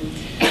wife.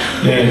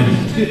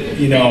 And,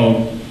 you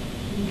know,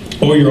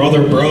 or your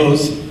other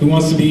bros. Who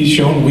wants to be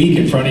shown weak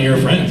in front of your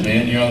friends,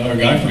 man, your other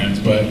guy friends?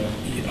 But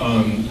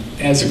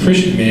as a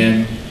Christian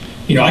man,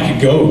 you know, I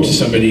could go to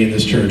somebody in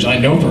this church, I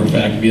know for a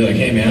fact, and be like,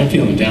 hey man, I'm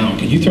feeling down.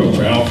 Can you throw a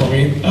prayer out for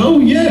me? Oh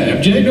yeah,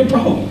 MJ, no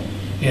problem.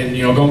 And,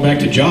 you know, going back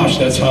to Josh,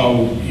 that's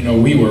how, you know,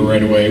 we were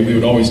right away. We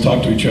would always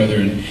talk to each other.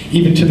 And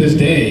even to this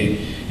day,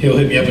 he'll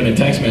hit me up in a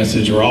text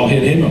message, or I'll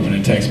hit him up in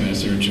a text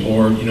message.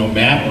 Or, you know,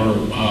 Matt or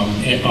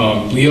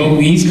Leo,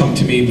 he's come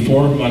to me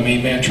before, my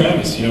main man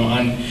Travis. You know,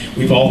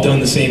 we've all done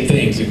the same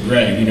things. And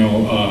Greg, you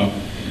know,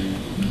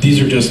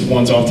 these are just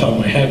ones off the top of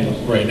my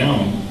head right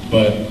now.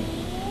 But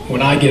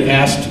when I get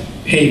asked,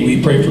 hey, will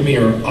you pray for me,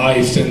 or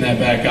I send that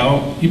back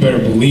out, you better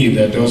believe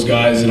that those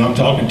guys that I'm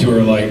talking to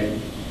are like,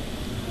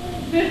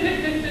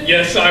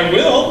 yes, I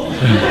will.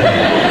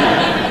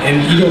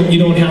 And you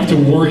don't have to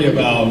worry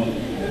about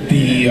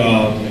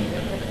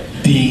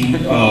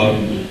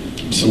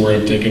what's the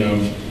word I'm thinking of?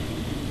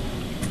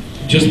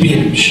 Just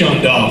being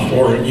shunned off,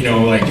 or, you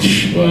know, like,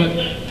 what?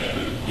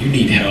 You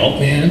need help,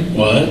 man?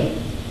 What?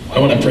 I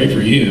want to pray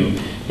for you.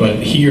 But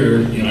here,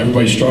 you know,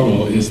 everybody's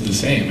struggle is the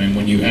same. And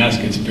when you ask,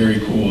 it's very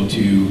cool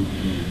to,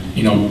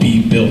 you know,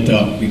 be built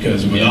up,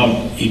 because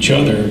without each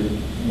other,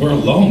 we're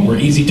alone. We're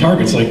easy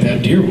targets like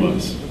that deer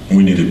was.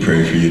 We need to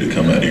pray for you to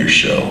come out of your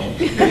shell.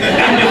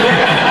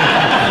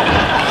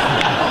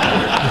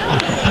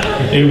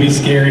 It'll be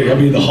scary. I'll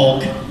be the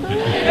Hulk.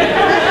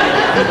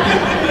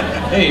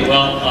 Hey,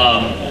 well,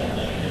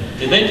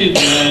 did they do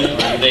good, or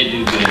did they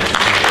do good?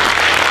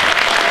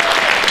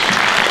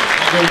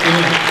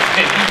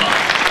 Hey, come on.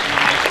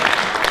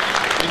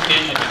 We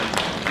can't look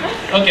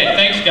at them. Okay,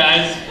 thanks,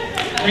 guys.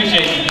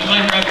 Appreciate it. You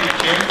mind grabbing your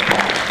chair?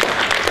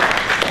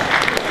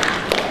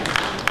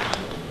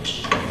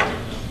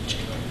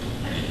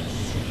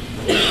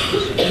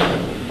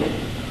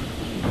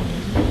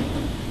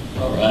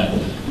 All right.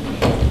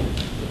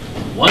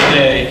 One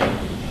day, I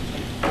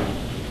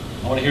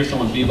want to hear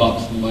someone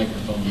beatbox in the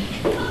microphone.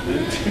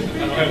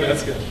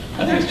 That's good.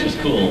 I think it's just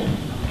cool.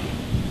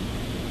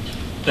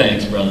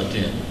 Thanks, Brother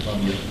Tim.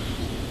 Love you.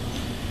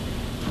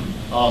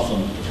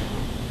 Awesome.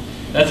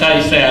 That's how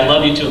you say I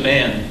love you to a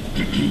man.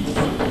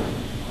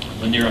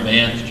 When you're a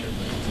man.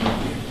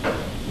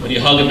 When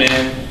you hug a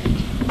man,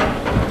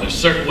 there's a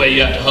certain way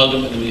you have to hug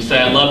him, and when you say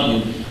I love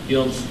you, you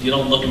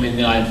don't look him in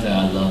the eye and say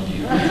I love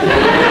you.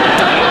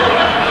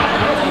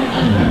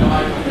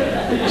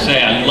 You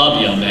say I love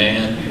you,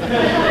 man.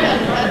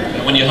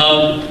 And when you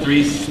hug,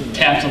 3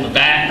 taps on the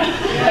back.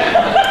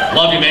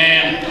 Love you,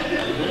 man.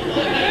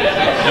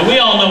 And we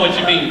all know what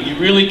you mean. You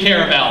really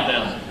care about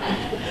them.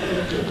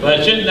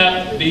 But shouldn't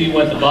that be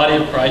what the body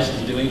of Christ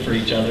is doing for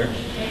each other?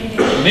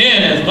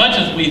 Men, as much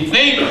as we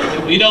think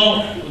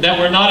that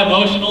we're not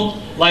emotional,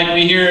 like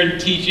we hear in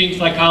teaching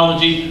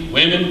psychology,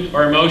 women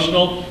are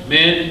emotional.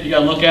 Men, you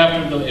got to look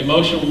after the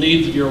emotional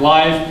needs of your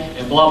wife,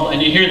 and blah, blah,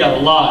 and you hear that a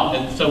lot.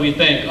 And so we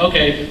think,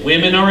 okay,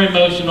 women are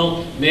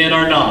emotional, men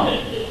are not.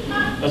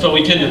 That's what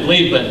we tend to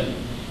believe, but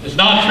it's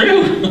not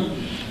true.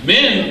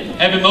 Men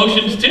have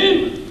emotions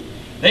too.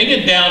 They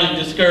get down and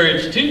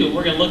discouraged too.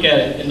 We're going to look at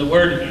it in the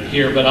Word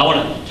here, but I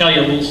want to tell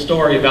you a little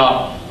story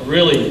about a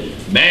really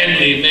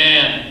manly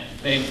man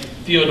named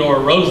Theodore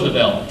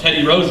Roosevelt,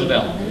 Teddy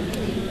Roosevelt.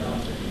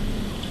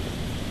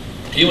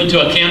 He went to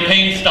a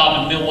campaign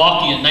stop in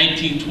Milwaukee in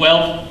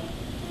 1912,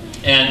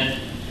 and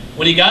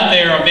when he got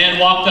there, a man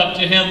walked up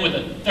to him with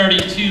a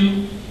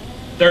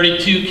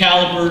 32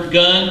 caliber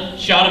gun,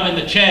 shot him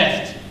in the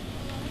chest.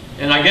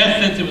 And I guess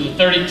since it was a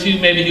 32,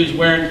 maybe he was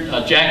wearing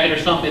a jacket or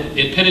something,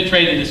 it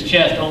penetrated his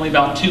chest only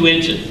about 2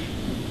 inches.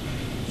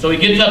 So he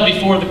gets up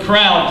before the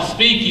crowd to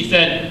speak. He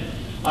said,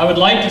 I would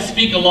like to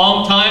speak a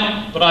long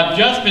time, but I've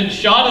just been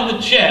shot in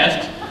the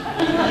chest,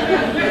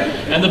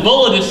 and the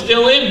bullet is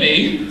still in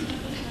me,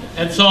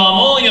 and so I'm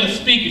only going to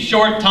speak a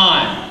short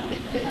time.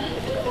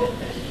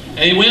 And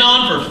he went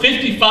on for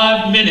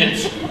 55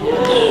 minutes.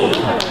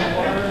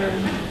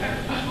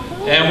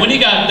 And when he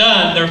got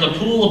done, there was a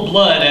pool of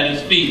blood at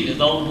his feet. His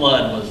own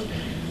blood was.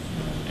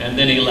 And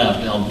then he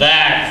left. Now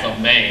that's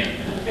a man.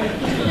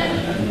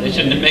 They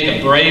should make a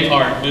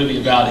Braveheart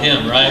movie about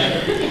him, right?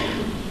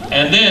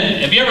 And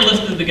then, have you ever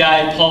listened to the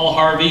guy Paul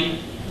Harvey?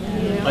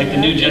 Like the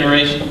new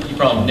generation? You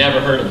probably never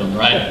heard of him,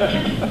 right?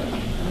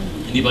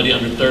 Anybody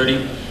under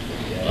 30?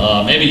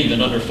 Maybe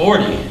even under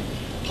 40.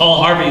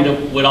 Paul Harvey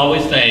would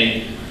always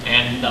say,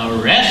 and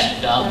the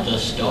rest of the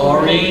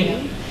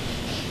story.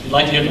 You'd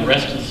like to hear the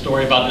rest of the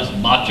story about this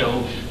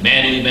macho,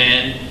 manly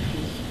man,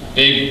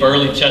 big,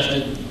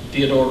 burly-chested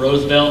Theodore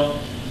Roosevelt.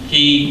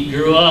 He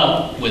grew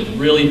up with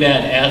really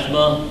bad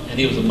asthma, and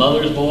he was a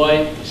mother's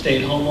boy,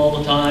 stayed home all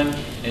the time,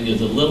 and he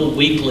was a little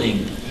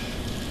weakling.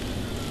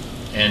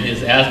 And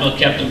his asthma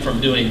kept him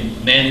from doing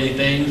manly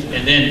things.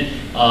 And then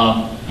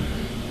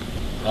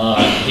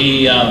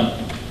he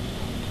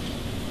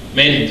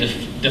made a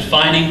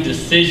defining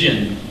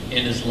decision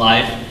in his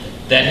life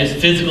that his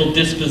physical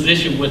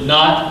disposition would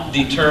not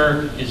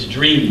deter his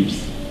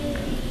dreams.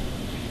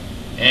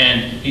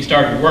 And he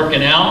started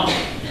working out,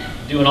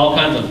 doing all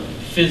kinds of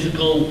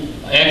physical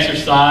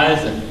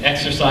exercise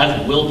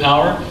and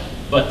willpower.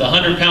 But the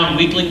 100-pound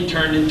weakling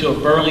turned into a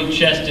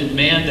burly-chested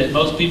man that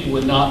most people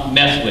would not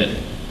mess with.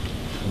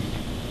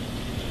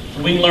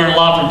 We can learn a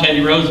lot from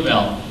Teddy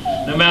Roosevelt.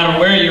 No matter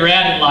where you're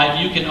at in life,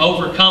 you can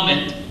overcome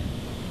it.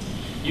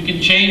 You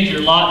can change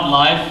your lot in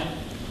life.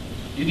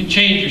 You can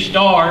change your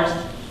stars.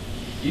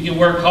 You can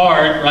work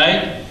hard,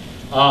 right?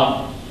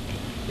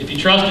 If you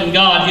trust in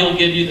God, He'll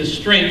give you the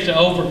strength to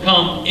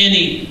overcome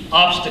any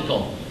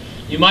obstacle.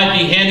 You might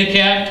be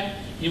handicapped.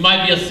 You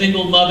might be a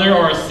single mother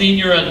or a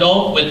senior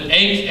adult with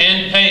aches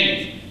and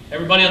pains.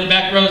 Everybody on the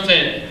back row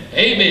said,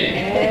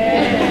 amen.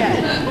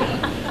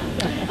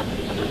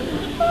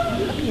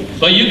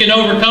 But you can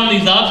overcome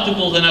these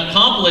obstacles and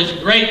accomplish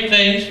great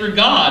things for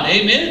God.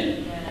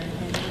 Amen?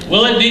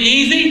 Will it be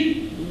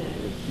easy?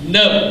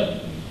 No.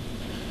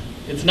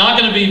 It's not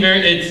going to be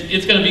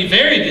it's going to be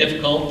very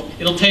difficult.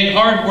 It'll take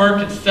hard work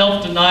and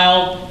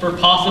self-denial for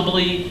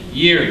possibly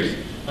years.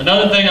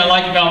 Another thing I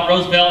like about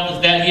Roosevelt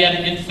is that he had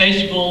an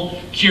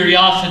insatiable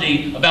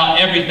curiosity about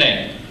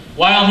everything.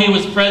 While he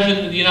was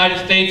president of the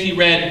United States, he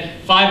read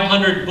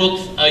 500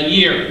 books a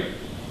year.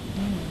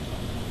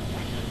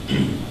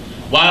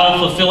 While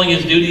fulfilling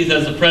his duties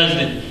as the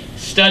president,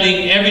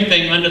 studying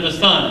everything under the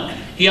sun.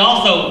 He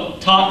also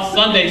taught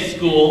Sunday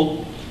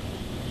school,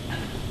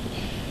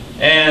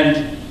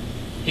 and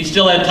he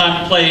still had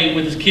time to play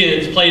with his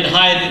kids, played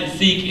hide and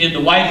seek in the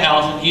White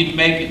House, and he'd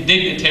make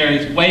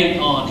dignitaries wait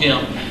on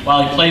him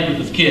while he played with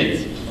his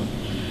kids.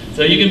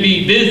 So you can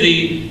be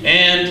busy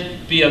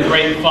and be a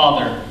great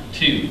father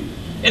too.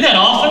 Isn't that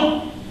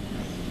awesome?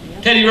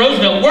 Teddy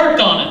Roosevelt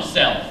worked on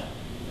himself.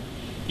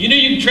 You knew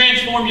you can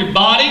transform your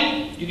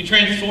body, you can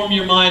transform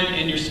your mind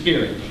and your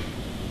spirit.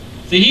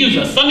 See, he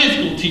was a Sunday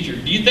school teacher.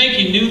 Do you think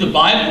he knew the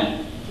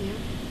Bible?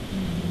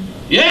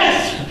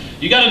 Yes!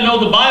 You got to know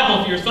the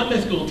Bible if you're a Sunday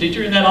school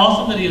teacher. Isn't that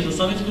awesome that he was a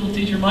Sunday school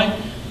teacher, Mike?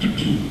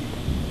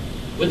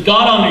 With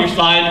God on your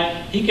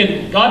side,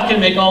 God can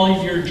make all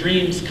of your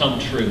dreams come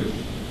true.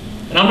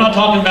 And I'm not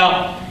talking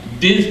about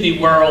Disney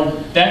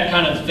World, that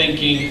kind of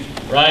thinking,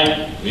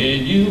 right?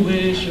 When you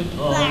wish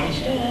upon a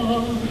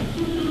star.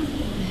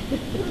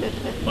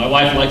 My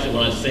wife likes it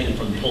when I sing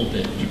from the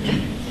pulpit.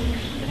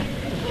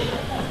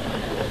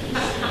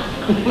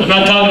 I'm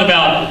not talking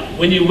about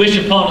when you wish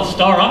upon a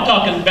star. I'm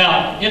talking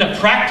about in a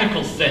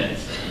practical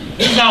sense.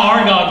 This is how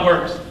our God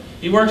works.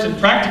 He works in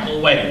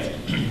practical ways.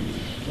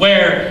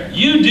 Where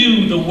you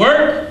do the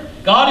work,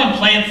 God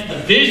implants the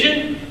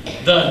vision,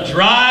 the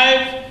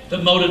drive, the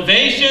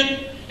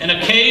motivation, an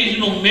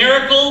occasional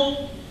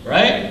miracle,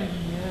 right?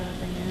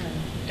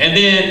 And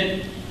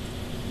then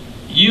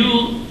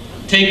you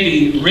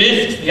take the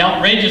risks, the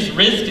outrageous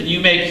risks, and you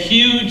make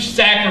huge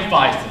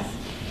sacrifices.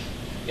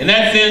 In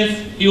that sense,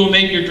 He will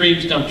make your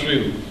dreams come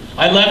true.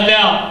 I left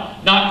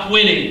out not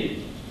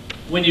quitting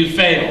when you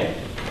fail,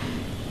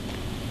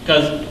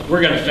 because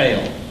we're going to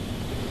fail.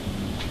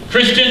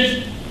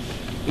 Christians,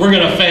 we're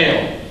going to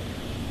fail.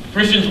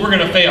 Christians, we're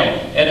going to fail.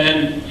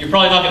 And you're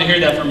probably not going to hear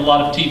that from a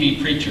lot of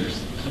TV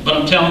preachers. But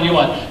I'm telling you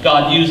what,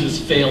 God uses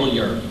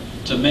failure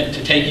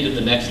to take you to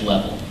the next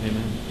level.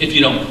 Amen. If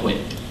you don't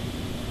quit.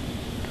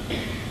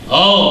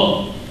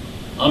 Oh,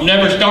 I'm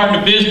never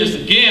starting a business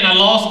again. I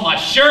lost my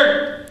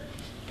shirt.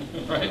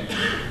 Right?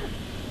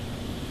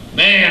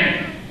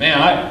 Man,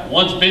 I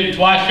once bitten,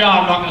 twice shy.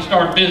 I'm not going to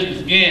start a business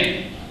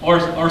again. Or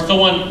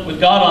someone with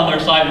God on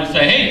their side would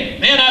say, hey,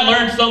 man, I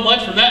learned so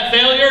much from that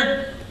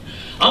failure.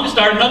 I'm going to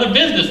start another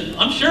business.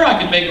 I'm sure I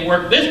can make it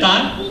work this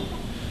time.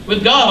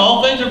 With God,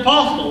 all things are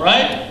possible,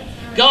 right?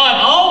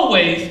 God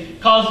always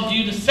causes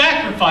you to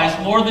sacrifice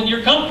more than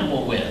you're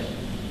comfortable with.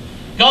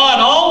 God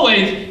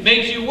always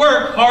makes you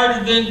work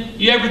harder than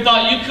you ever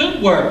thought you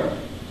could work.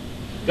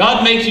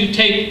 God makes you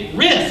take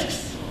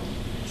risks,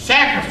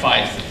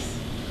 sacrifices,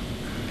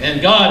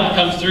 and God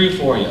comes through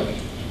for you.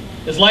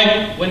 It's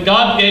like when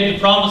God gave the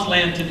promised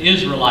land to the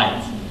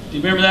Israelites. Do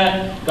you remember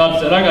that?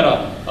 God said, I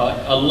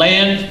got a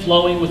land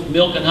flowing with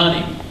milk and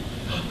honey.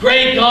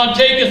 Great, God,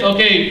 take us.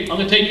 Okay, I'm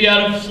going to take you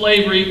out of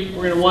slavery.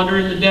 We're going to wander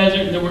in the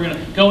desert, and then we're going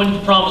to go into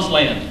the promised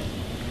land.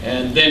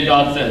 And then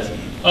God says,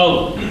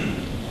 oh,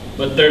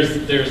 but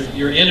there's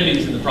your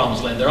enemies in the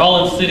promised land. They're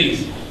all in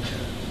cities.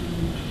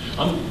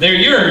 They're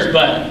yours,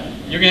 but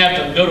you're going to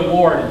have to go to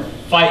war and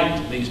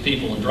fight these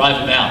people and drive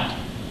them out.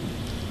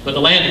 But the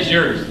land is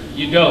yours.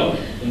 You go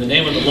in the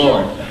name of the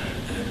Lord,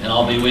 and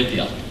I'll be with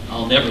you.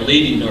 I'll never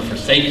leave you nor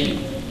forsake you.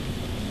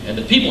 And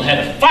the people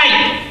had to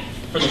fight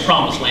for the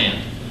promised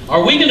land.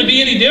 Are we going to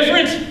be any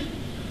different?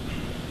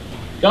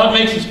 God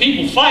makes His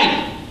people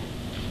fight.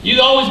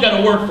 You always got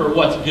to work for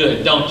what's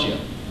good, don't you?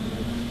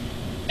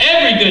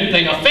 Every good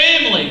thing. A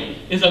family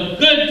is a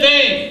good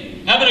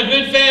thing. Having a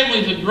good family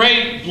is a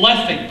great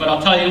blessing. But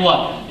I'll tell you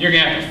what, you're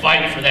going to have to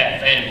fight for that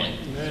family.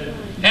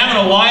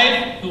 Having a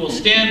wife who will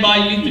stand by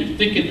you through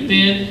thick and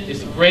thin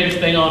is the greatest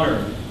thing on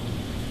earth.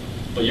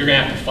 But you're going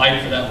to have to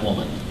fight for that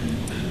woman.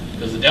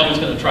 Because the devil's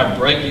going to try to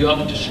break you up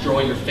and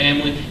destroy your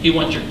family. He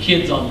wants your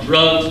kids on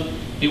drugs.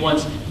 He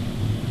wants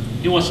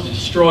He wants to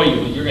destroy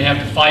you, but you're going to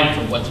have to fight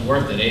for what's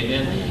worth it,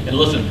 amen? And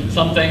listen,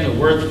 some things are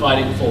worth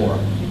fighting for.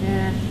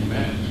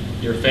 Amen.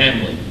 Your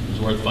family is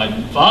worth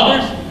fighting for.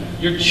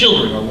 Fathers, your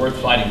children are worth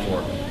fighting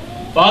for.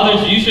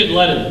 Fathers, you shouldn't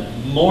let a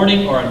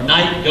morning or a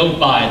night go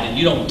by that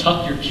you don't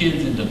tuck your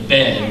kids into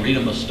bed and read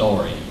them a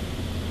story.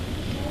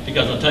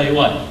 Because I'll tell you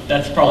what,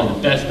 that's probably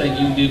the best thing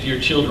you can do for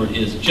your children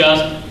is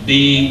just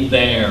being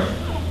there.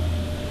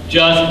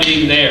 Just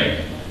being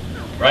there.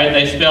 Right?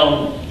 They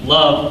spell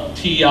love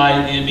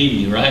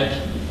T-I-M-E, right?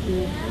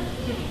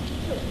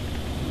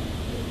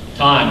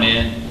 Time,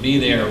 man. Be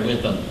there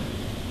with them.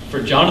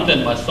 For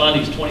Jonathan, my son,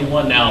 he's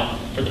 21 now.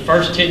 For the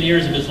first 10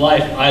 years of his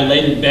life, I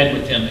laid in bed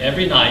with him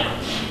every night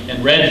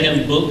and read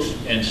him books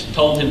and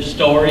told him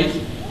stories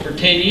for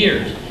 10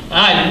 years.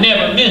 I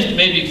never missed,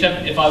 maybe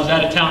except if I was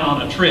out of town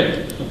on a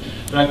trip.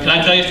 But can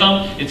I tell you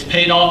something? It's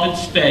paid off in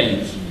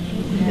spades.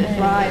 That's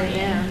right,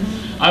 yeah.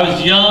 I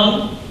was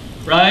young,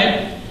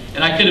 right?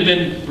 And I could have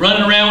been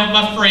running around with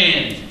my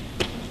friends.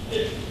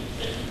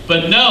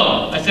 But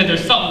no, I said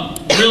there's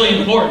something really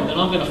important that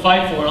I'm going to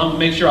fight for, and I'm going to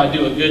make sure I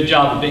do a good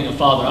job of being a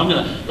father. I'm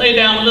going to lay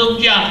down with little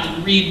Jonathan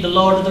and read the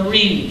Lord of the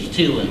Rings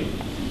to him.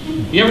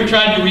 You ever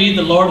tried to read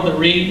the Lord of the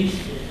Rings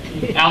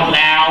out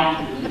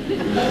loud?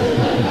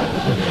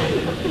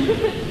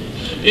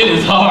 It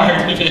is hard,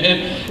 man.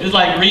 It's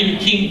like reading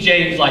King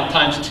James like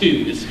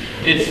 ×2.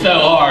 It's so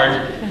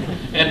hard.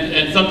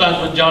 And sometimes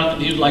when Jonathan,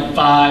 he was like 5,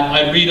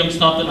 I'd read him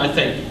something, I'd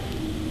say,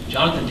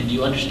 Jonathan, did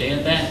you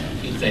understand that?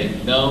 He'd say,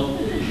 no.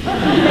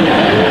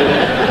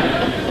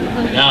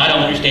 No, I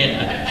don't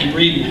understand that. Keep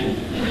reading.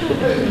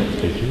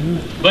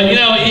 But you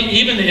know,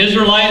 even the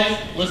Israelites,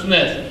 listen to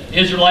this,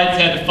 Israelites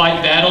had to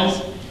fight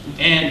battles,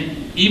 and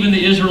even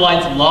the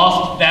Israelites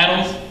lost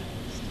battles.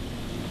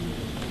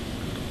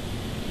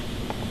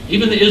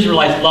 Even the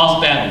Israelites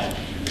lost battles.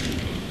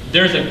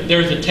 There's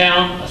a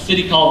town, a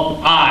city called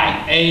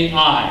Ai,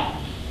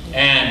 A-I,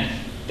 and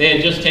they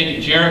had just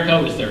taken Jericho.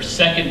 It was their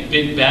second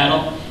big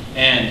battle,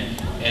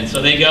 and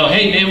so they go,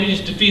 hey man, we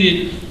just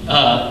defeated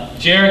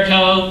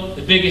Jericho,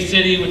 the biggest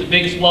city with the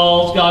biggest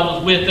walls. God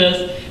was with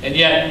us, and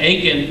yet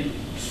Achan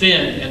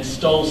sinned and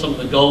stole some of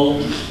the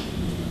gold.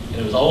 And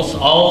it was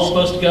all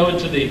supposed to go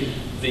into the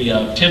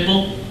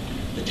temple,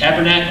 the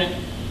tabernacle,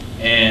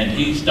 and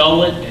he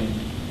stole it, and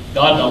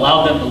God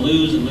allowed them to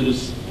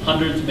lose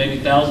hundreds,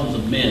 maybe thousands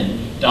of men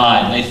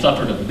died, and they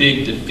suffered a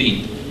big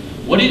defeat.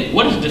 What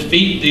does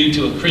defeat do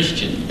to a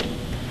Christian?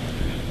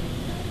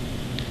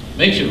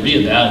 Makes you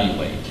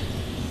reevaluate.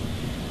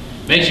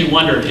 Makes you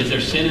wonder, is there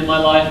sin in my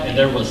life? And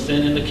there was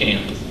sin in the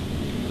camp.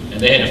 And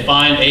they had to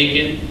find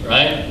Achan,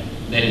 right?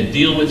 They had to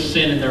deal with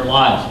sin in their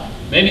lives.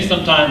 Maybe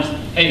sometimes,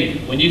 hey,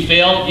 when you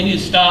fail, you need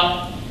to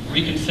stop,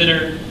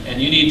 reconsider,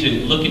 and you need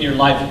to look in your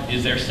life.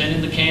 Is there sin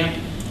in the camp?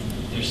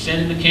 Is there sin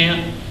in the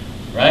camp?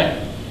 Right?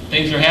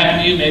 Things are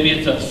happening to you. Maybe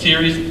it's a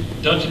series.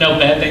 Don't you know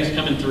bad things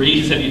come in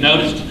threes? Have you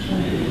noticed?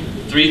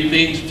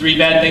 3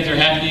 bad things are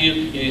happening to you.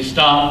 You need to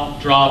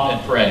stop, drop,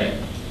 and pray.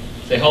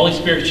 Say, Holy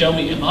Spirit, show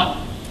me, am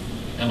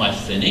I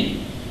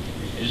sinning?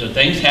 Is there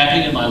things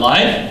happening in my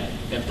life?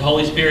 If the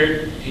Holy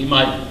Spirit, He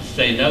might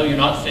say, no, you're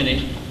not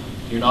sinning.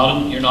 You're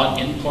not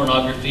in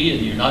pornography,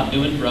 and you're not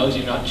doing drugs.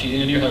 You're not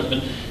cheating on your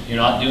husband. You're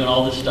not doing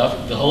all this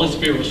stuff. The Holy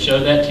Spirit will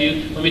show that to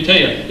you. Let me tell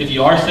you, if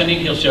you are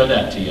sinning, He'll show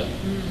that to you.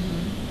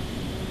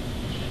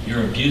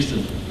 You're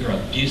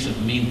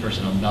abusive, mean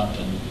person. I'm about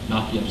to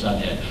knock you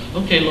upside the head.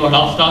 Okay, Lord,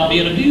 I'll stop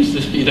being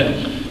abusive. You know,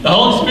 the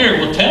Holy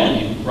Spirit will tell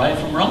you right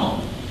from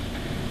wrong.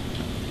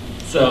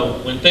 So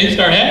when things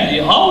start happening to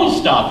you, always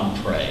stop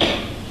and pray.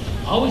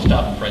 Always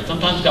stop and pray.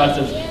 Sometimes God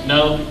says,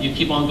 no, you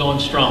keep on going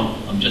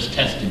strong. I'm just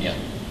testing you.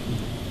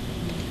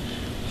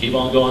 Keep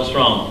on going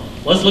strong.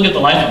 Let's look at the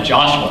life of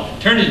Joshua.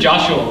 Turn to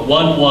Joshua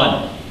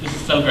 1:1. This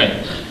is so great.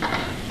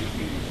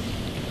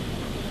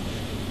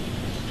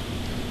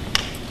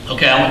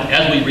 Okay,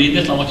 as we read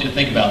this, I want you to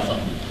think about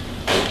something.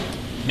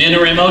 Men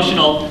are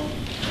emotional.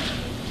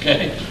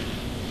 Okay?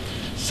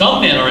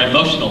 Some men are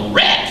emotional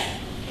wrecks,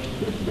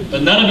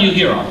 but none of you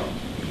here are.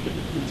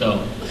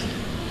 So,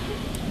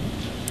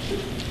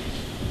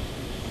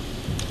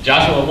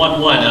 Joshua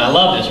 1:1, and I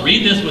love this.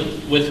 Read this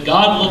with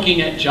God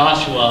looking at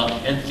Joshua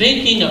and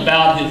thinking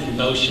about his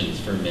emotions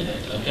for a minute,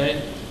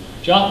 okay?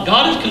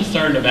 God is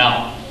concerned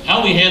about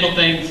how we handle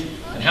things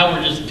and how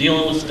we're just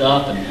dealing with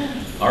stuff and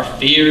our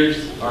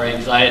fears, our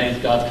anxieties.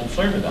 God's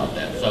concerned about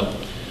that. So,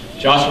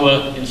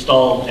 Joshua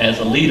installed as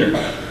a leader.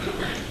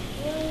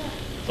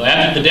 So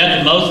after the death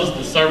of Moses,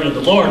 the servant of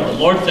the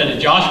Lord said to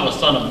Joshua,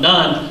 son of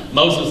Nun,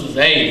 Moses'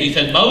 aide, he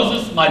said,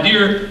 Moses, my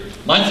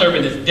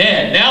servant is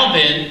dead. Now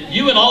then,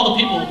 you and all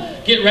the people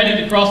get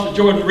ready to cross the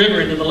Jordan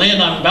River into the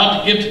land I'm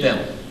about to give to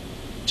them,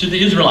 to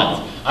the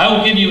Israelites. I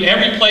will give you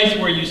every place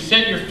where you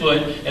set your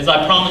foot, as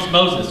I promised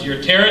Moses.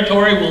 Your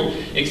territory will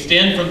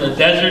extend from the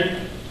desert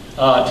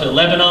to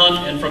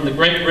Lebanon, and from the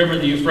great river,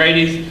 the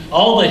Euphrates,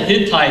 all the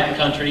Hittite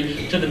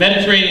country, to the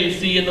Mediterranean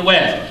Sea in the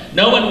west.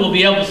 No one will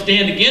be able to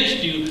stand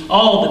against you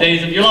all the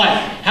days of your life.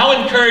 How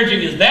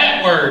encouraging is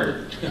that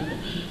word?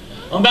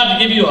 I'm about to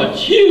give you a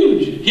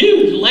huge,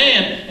 huge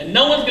land, and and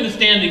no one's going to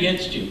stand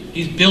against you.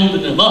 He's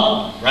building them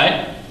up,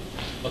 right?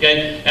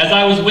 Okay, as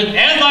I was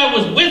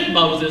with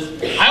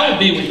Moses, I will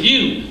be with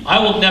you. I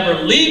will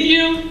never leave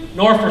you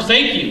nor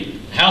forsake you.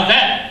 How's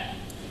that?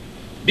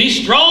 Be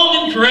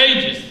strong and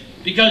courageous,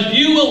 because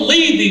you will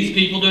lead these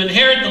people to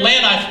inherit the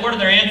land I swore to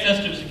their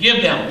ancestors to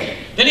give them.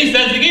 Then he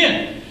says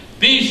again,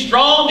 be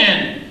strong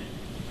and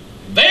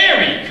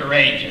very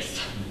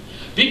courageous.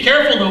 Be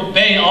careful to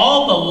obey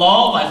all the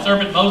law my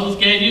servant Moses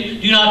gave you.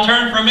 Do not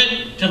turn from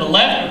it to the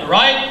left or the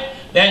right,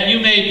 that you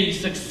may be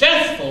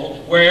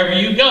successful wherever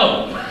you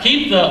go.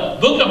 Keep the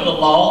book of the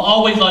law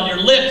always on your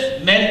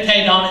lips.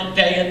 Meditate on it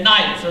day and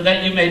night, so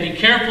that you may be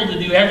careful to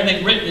do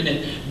everything written in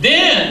it.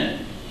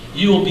 Then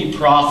you will be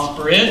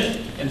prosperous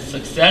and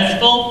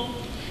successful.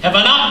 Have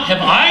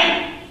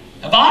I,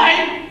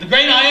 the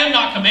great I am,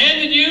 not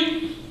commanded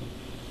you?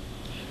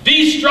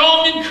 Be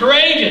strong and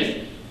courageous.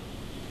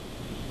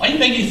 Why do you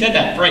think he said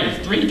that phrase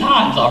 3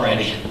 times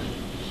already?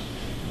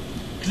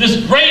 Because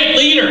this great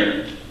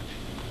leader,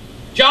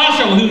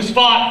 Joshua, who's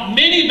fought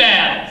many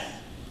battles,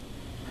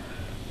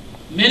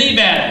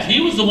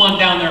 he was the one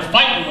down there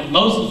fighting when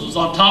Moses was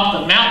on top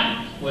of the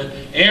mountain with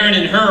Aaron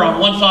and Hur on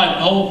one side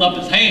and holding up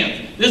his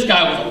hands. This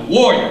guy was a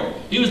warrior.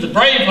 He was the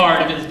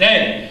Braveheart of his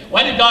day.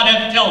 Why did God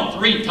have to tell him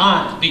 3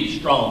 times, be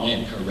strong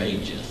and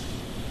courageous?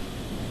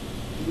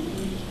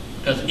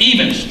 Because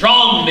even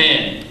strong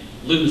men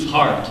lose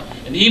heart.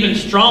 And even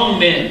strong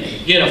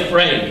men get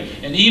afraid.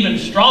 And even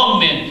strong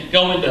men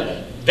go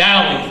into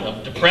valleys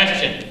of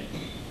depression.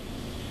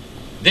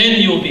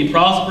 Then you will be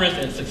prosperous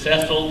and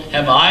successful.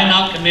 Have I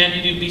not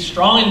commanded you to be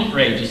strong and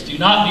courageous? Do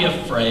not be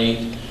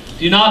afraid.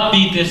 Do not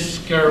be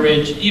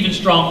discouraged. Even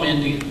strong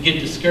men get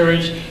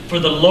discouraged. For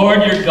the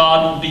Lord your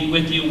God will be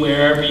with you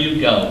wherever you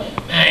go.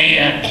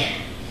 Man,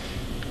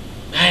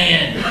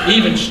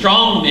 even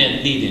strong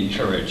men need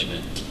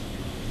encouragement.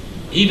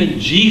 Even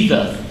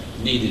Jesus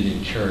needed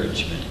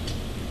encouragement.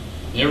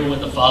 Remember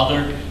when the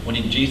Father, when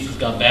Jesus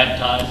got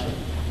baptized?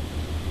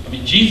 I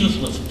mean, Jesus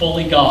was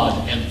fully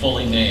God and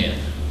fully man.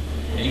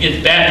 And he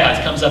gets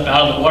baptized, comes up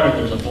out of the water,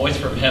 there's a voice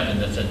from heaven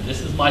that said,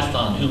 this is my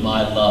Son whom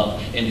I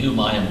love and whom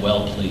I am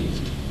well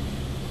pleased.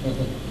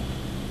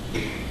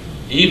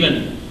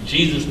 Even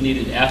Jesus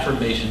needed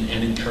affirmation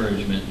and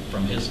encouragement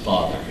from his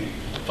Father.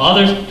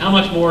 Fathers, how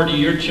much more do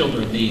your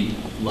children need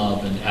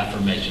love and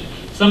affirmation?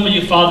 Some of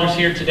you fathers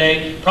here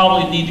today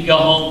probably need to go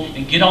home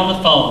and get on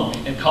the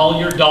phone and call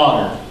your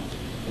daughter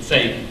and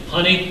say,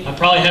 honey, I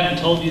probably haven't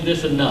told you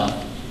this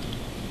enough,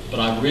 but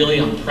I'm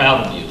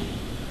proud of you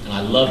and I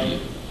love you.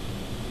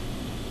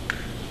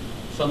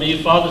 Some of you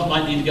fathers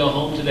might need to go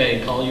home today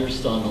and call your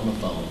son on the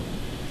phone.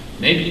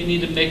 Maybe you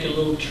need to make a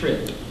little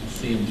trip and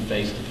see him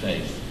face to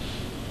face.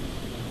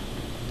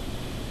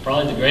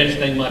 Probably the greatest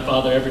thing my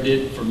father ever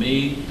did for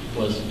me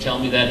was to tell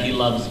me that he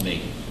loves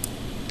me.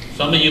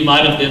 Some of you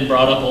might have been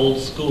brought up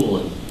old school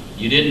and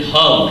you didn't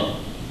hug,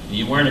 and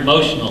you weren't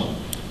emotional.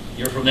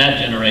 You're from that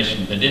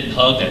generation that didn't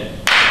hug, that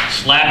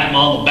slapped them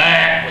on the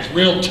back, was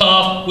real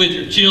tough with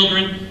your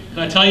children. Can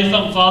I tell you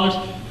something, fathers?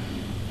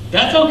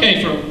 That's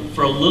okay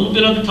for a little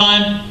bit of the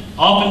time.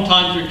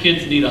 Oftentimes your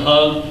kids need a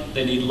hug,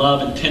 they need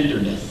love and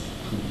tenderness.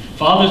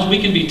 Fathers, we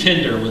can be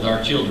tender with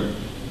our children.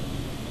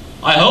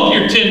 I hope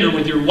you're tender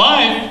with your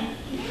wife,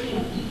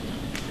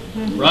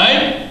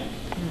 right?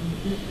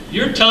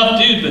 You're a tough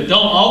dude, but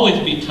don't always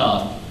be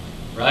tough,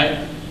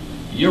 right?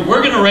 We're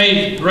going to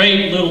raise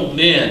great little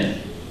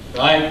men,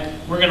 right?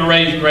 We're going to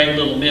raise great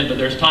little men, but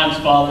there's times,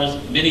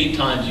 fathers, many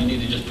times you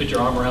need to just put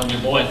your arm around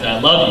your boy and say, I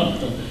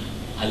love you.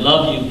 I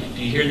love you.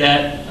 Do you hear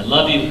that? I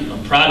love you.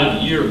 I'm proud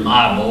of you. You're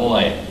my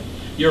boy.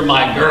 You're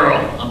my girl.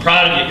 I'm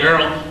proud of you,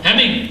 girl. How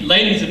many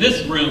ladies in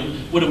this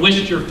room would have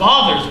wished your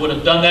fathers would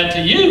have done that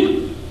to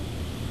you?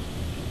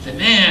 Say,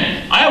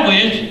 man, I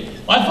wish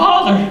my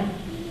father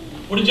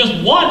would have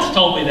just once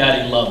told me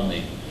that he loved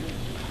me.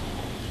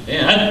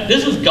 Man,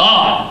 this is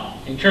God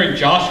encouraging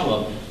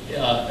Joshua,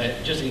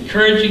 just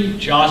encouraging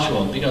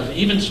Joshua, because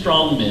even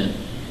strong men,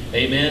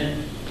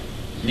 amen,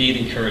 need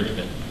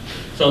encouragement.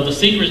 So the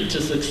secret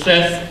to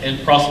success and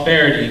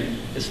prosperity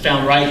is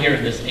found right here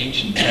in this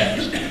ancient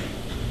text.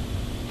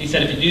 He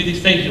said, if you do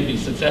these things, you'll be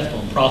successful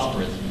and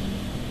prosperous.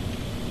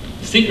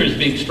 The secret is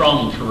being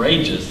strong and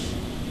courageous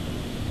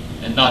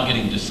and not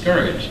getting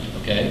discouraged,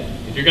 okay?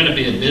 If you're going to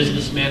be a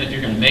businessman, if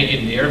you're going to make it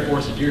in the Air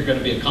Force, if you're going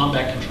to be a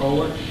combat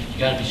controller, you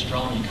got to be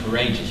strong and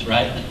courageous,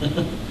 right?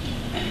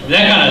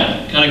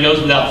 That kind of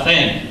goes without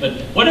saying.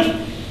 But what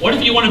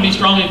if you want to be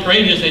strong and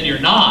courageous and you're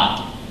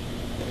not?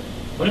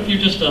 What if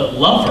you're just a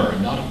lover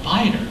and not a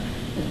fighter?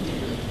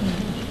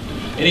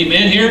 Any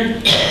men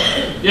here?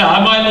 Yeah,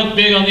 I might look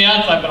big on the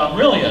outside, but I'm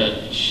really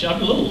a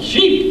little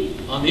sheep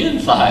on the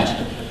inside.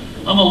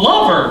 I'm a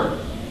lover.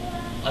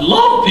 I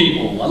love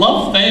people. I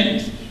love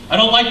things. I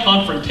don't like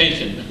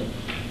confrontation.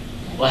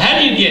 Well, how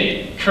do you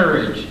get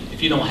courage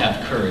if you don't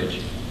have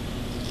courage?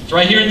 It's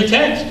right here in the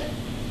text.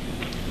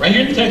 Right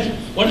here in the text.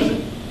 What is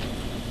it?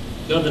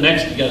 Go to the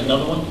next. You got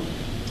another one?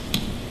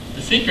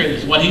 The secret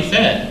is what he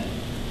said.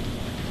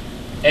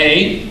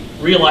 A,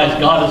 realize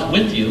God is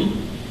with you.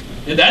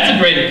 And that's a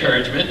great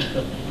encouragement.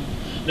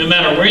 No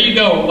matter where you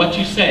go or what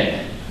you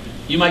say,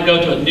 you might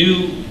go to a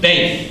new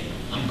base.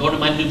 I'm going to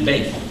my new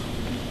base.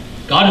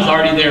 God is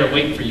already there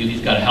waiting for you.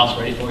 He's got a house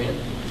ready for you.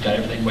 He's got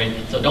everything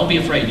waiting. So don't be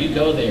afraid. You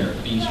go there.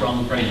 Be strong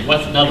and courageous.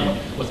 What's another one?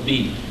 What's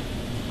B?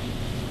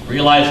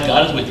 Realize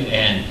God is with you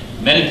and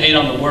meditate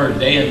on the word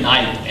day and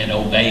night and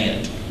obey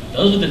it.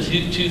 Those are the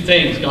two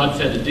things God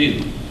said to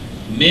do.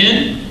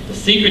 Men, the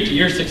secret to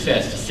your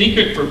success, the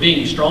secret for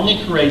being strong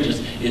and courageous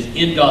is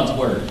in God's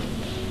word.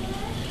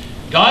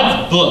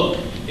 God's book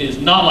is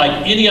not like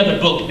any other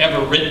book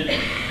ever written.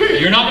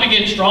 You're not going to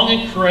get strong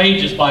and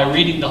courageous by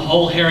reading the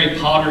whole Harry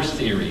Potter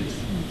series.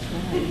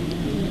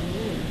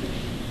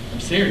 I'm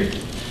serious.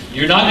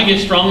 You're not going to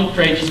get strong and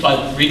courageous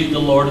by reading The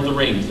Lord of the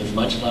Rings, as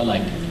much as I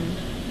like it.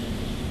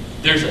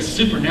 There's a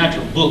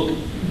supernatural book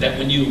that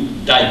when you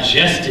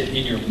digest it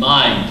in your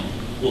mind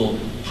will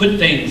put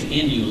things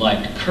in you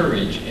like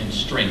courage and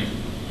strength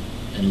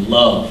and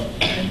love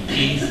and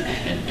peace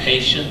and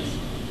patience.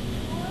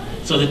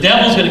 So the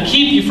devil's going to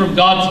keep you from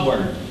God's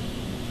word.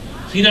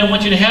 He doesn't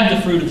want you to have the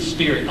fruit of the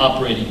Spirit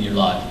operating in your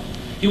life.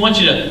 He wants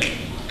you to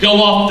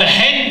go off the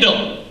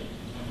handle.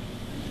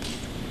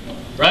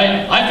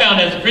 Right? I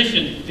found as a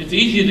Christian, it's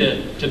easy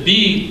to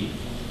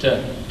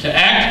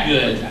act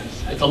good.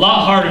 It's a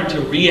lot harder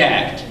to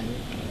react.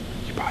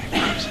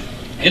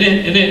 And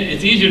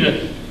it's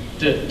easier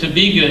to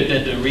be good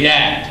than to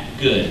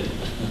react good.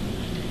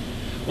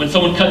 When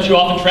someone cuts you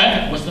off in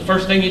traffic, what's the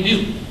first thing you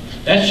do?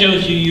 That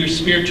shows you your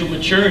spiritual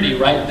maturity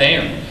right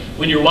there.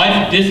 When your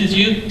wife disses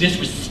you,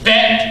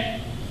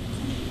 disrespect.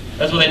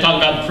 That's what they talk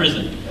about in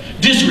prison.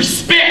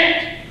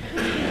 Disrespect!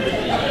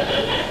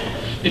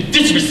 They're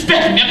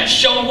disrespecting me. I gotta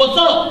show them what's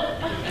up.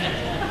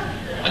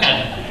 I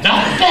gotta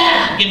knock them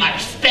down, get my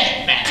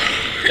respect back.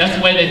 That's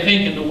the way they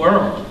think in the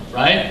world,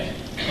 right?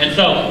 And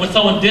so when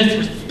someone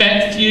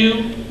disrespects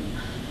you,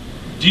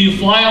 do you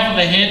fly off of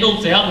the handle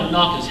and say, I'm gonna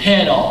knock his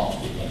head off?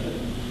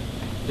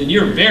 Then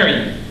you're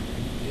very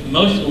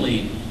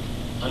emotionally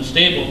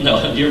unstable.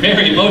 No, you're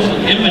very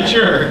emotionally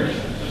immature.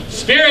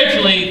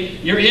 Spiritually,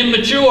 you're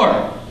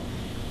immature.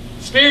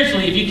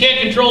 Spiritually, if you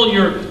can't control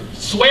your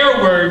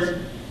swear words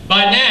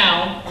by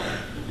now,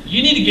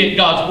 you need to get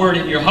God's word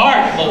in your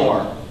heart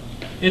more.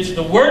 It's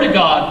the word of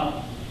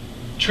God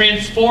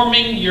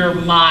transforming your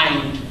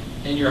mind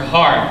and your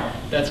heart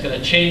that's going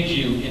to change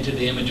you into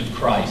the image of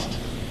Christ.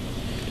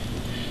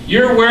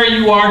 You're where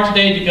you are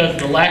today because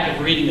of the lack of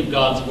reading of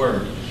God's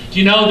word. Do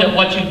you know that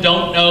what you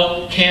don't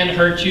know can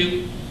hurt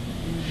you?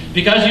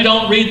 Because you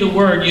don't read the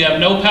word, you have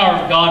no power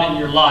of God in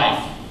your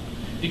life.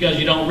 Because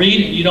you don't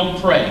read and you don't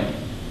pray.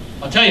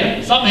 I'll tell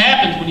you, something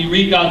happens when you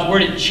read God's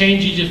word, it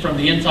changes you from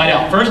the inside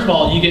out. First of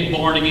all, you get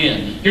born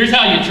again. Here's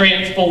how you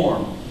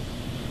transform.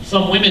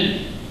 Some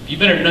women, you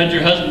better nudge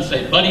your husband and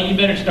say, buddy, you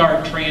better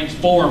start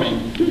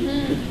transforming.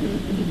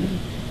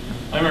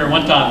 I remember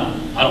one time,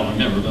 I don't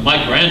remember, but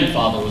my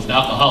grandfather was an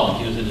alcoholic.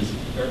 He was in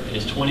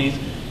his 20s,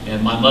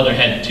 and my mother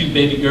had 2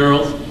 baby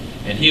girls,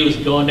 and he was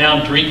going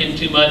down drinking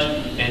too much,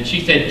 and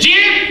she said,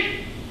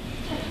 Jim,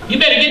 you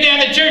better get down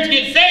to church and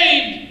get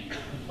saved,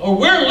 or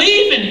we're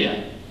leaving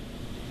you.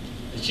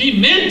 And she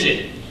meant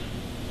it.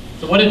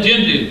 So what did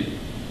Jim do?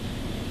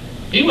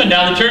 He went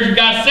down to church and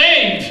got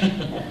saved.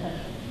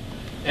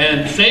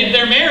 And saved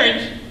their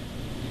marriage.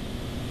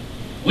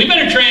 We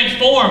better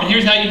transform, and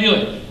here's how you do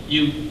it.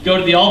 You go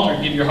to the altar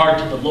and give your heart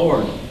to the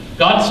Lord.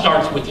 God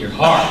starts with your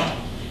heart.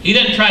 He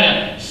doesn't try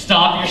to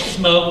stop your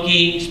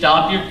smoking,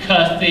 stop your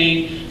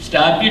cussing,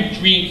 stop your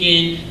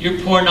drinking, your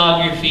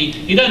pornography.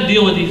 He doesn't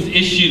deal with these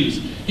issues.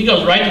 He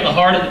goes right to the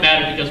heart of the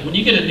matter, because when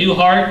you get a new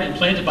heart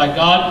implanted by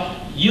God,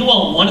 you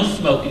won't want to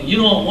smoke it.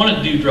 You won't want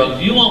to do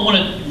drugs. You won't want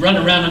to run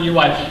around on your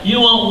wife.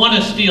 You won't want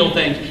to steal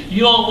things.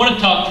 You won't want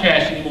to talk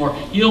trash anymore.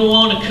 You don't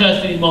want to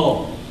cuss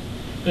anymore.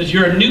 Because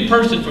you're a new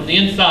person from the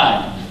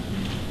inside.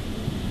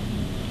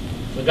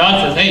 So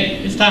God says,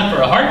 hey, it's time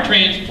for a heart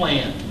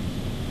transplant.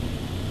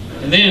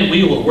 And then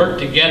we will work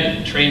together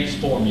to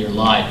transform your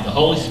life. The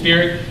Holy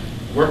Spirit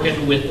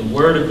working with the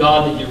Word of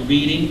God that you're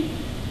reading.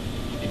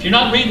 If you're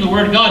not reading the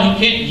Word of God,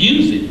 He can't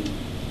use it.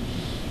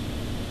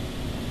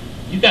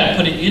 You've got to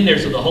put it in there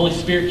so the Holy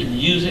Spirit can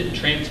use it and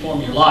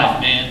transform your life,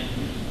 man.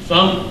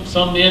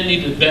 Some men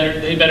need to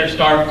better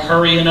start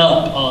hurrying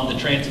up on the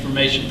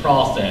transformation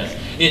process.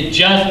 It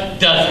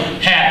just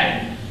doesn't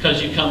happen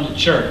because you come to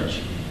church.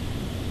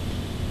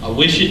 I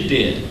wish it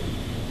did.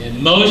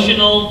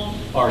 Emotional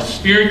or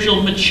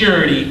spiritual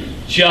maturity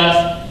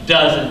just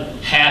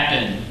doesn't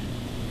happen.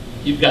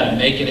 You've got to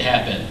make it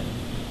happen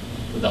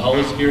with the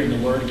Holy Spirit and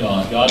the Word of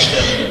God. God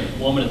said to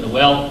the woman at the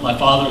well, my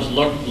Father is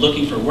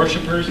looking for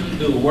worshipers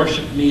who will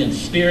worship me in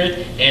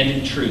spirit and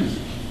in truth.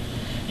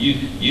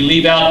 You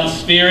leave out the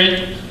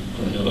spirit.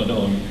 You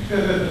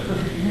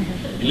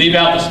leave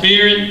out the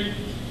spirit,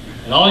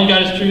 and all you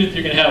got is truth,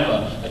 you're going to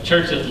have a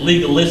church that's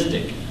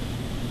legalistic.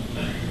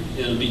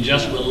 It'll be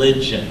just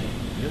religion.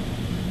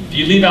 If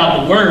you leave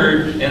out the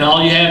Word and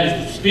all you have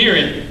is the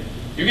Spirit,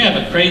 you're going to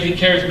have a crazy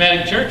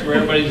charismatic church where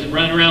everybody's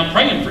running around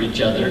praying for each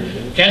other,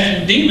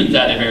 casting demons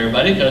out of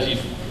everybody because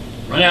you've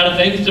run out of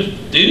things to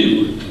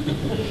do.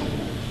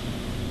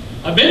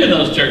 I've been to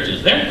those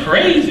churches. They're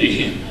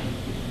crazy.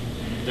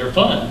 They're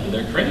fun, but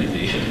they're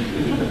crazy.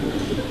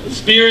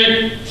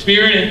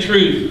 Spirit and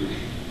truth.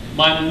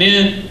 My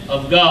men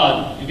of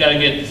God, you've got to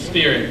get the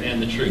Spirit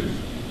and the truth.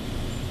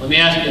 Let me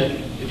ask you,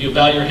 if you'll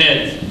bow your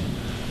heads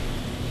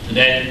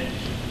today.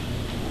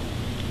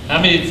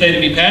 How many would say to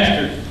me,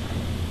 Pastor,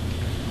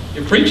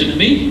 you're preaching to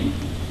me.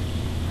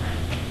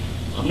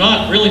 I'm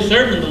not really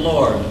serving the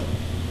Lord.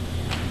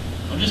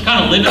 I'm just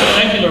kind of living a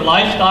secular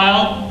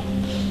lifestyle.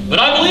 But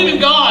I believe in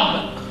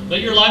God, but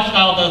your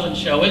lifestyle doesn't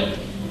show it.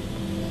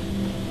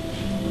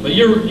 But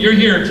you're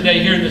here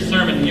today, hearing this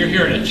sermon, and you're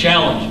hearing a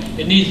challenge.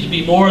 It needs to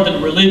be more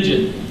than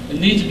religion. It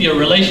needs to be a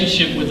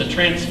relationship with a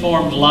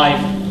transformed life.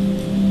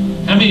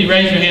 How many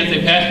raise your hand and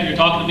say, Pastor, you're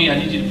talking to me, I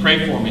need you to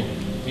pray for me.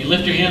 Will you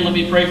lift your hand, let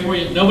me pray for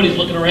you? Nobody's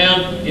looking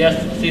around?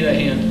 Yes, I see that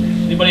hand.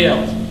 Anybody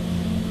else?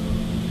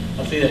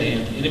 I see that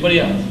hand. Anybody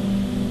else?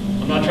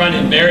 I'm not trying to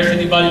embarrass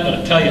anybody, but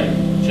I tell you,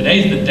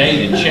 today's the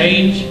day to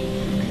change,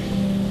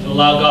 to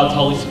allow God's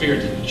Holy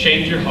Spirit to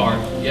change your heart.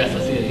 Yes, I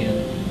see a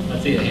hand. I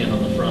see a hand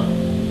on the front.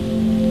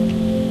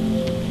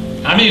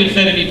 How many would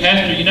say to me,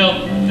 Pastor, you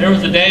know, there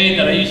was a day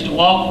that I used to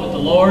walk with the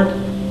Lord.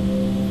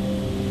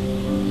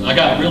 I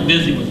got real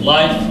busy with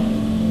life,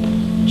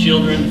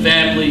 children,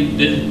 family,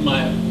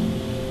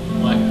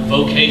 my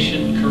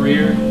vocation,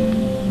 career.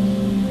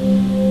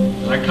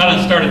 And I kind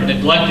of started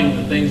neglecting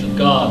the things of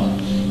God.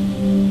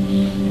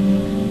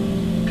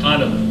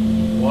 Kind of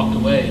walked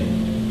away.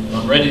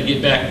 I'm ready to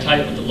get back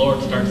tight with the Lord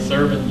and start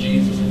serving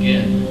Jesus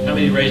again. How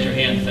many raise your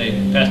hand and say,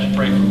 Pastor,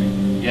 pray for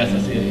me? Yes, I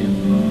see a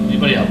hand.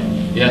 Anybody else?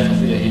 Yes, I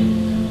see a hand.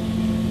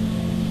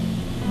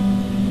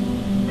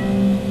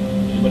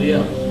 Anybody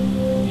else?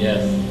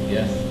 Yes,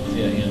 yes, I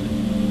see a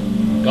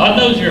hand. God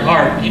knows your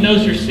heart. He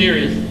knows you're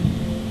serious.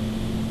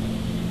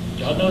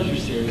 God knows you're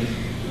serious.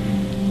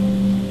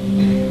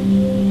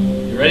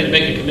 You're ready to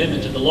make a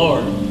commitment to the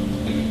Lord.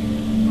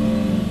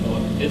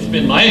 It's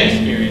been my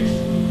experience.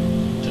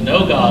 To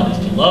know God is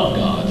to love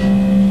God.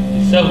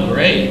 He's so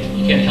great.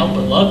 You can't help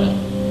but love Him.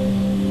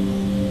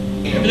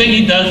 Everything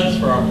He does is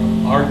for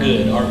our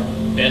good, our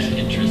best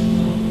interests.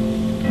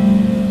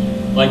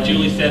 Like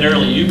Julie said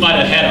earlier, you might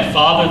have had a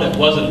father that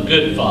wasn't a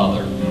good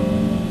father.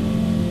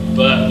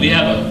 But we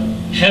have a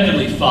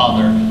heavenly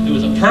Father who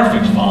is a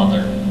perfect Father.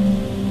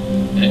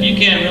 And if you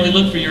can't really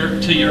look to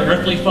your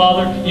earthly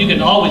father, you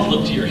can always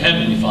look to your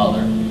heavenly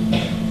Father.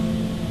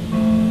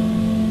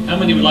 How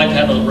many would like to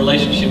have a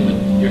relationship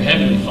with your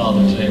heavenly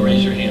Father today?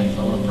 Raise your hands.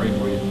 I want to pray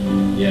for you.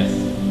 Yes,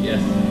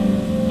 yes.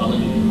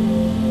 Hallelujah.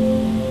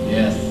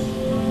 Yes.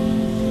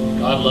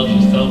 God loves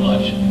you so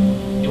much.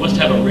 He wants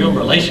to have a real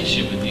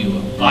relationship with you,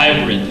 a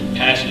vibrant and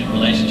passionate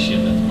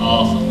relationship. That's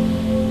awesome.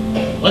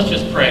 Let's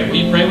just pray. Will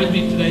you pray with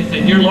me today?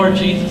 Say, Dear Lord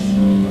Jesus.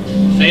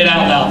 Say it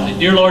out loud. Say,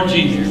 Dear Lord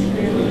Jesus.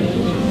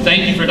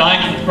 Thank you for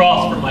dying on the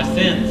cross for my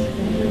sins.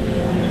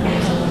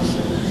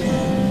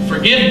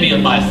 Forgive me of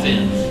my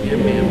sins.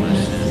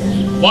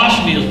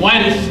 Wash me as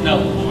white as snow.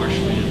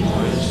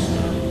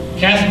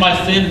 Cast my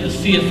sin in the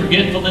sea of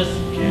forgetfulness.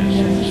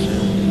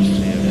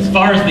 As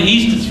far as the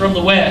east is from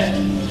the west.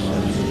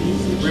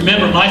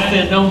 Remember my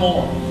sin no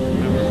more.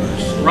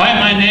 Write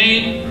my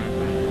name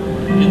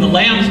in the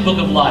Lamb's Book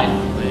of Life.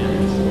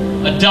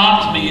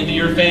 Adopt me into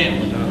your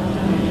family.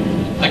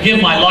 I give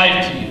my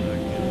life to you.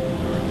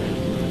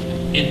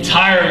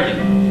 Entirely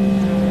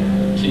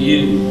to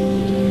you.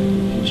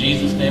 In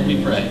Jesus' name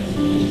we pray.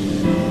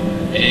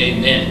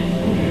 Amen.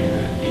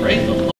 Praise the Lord.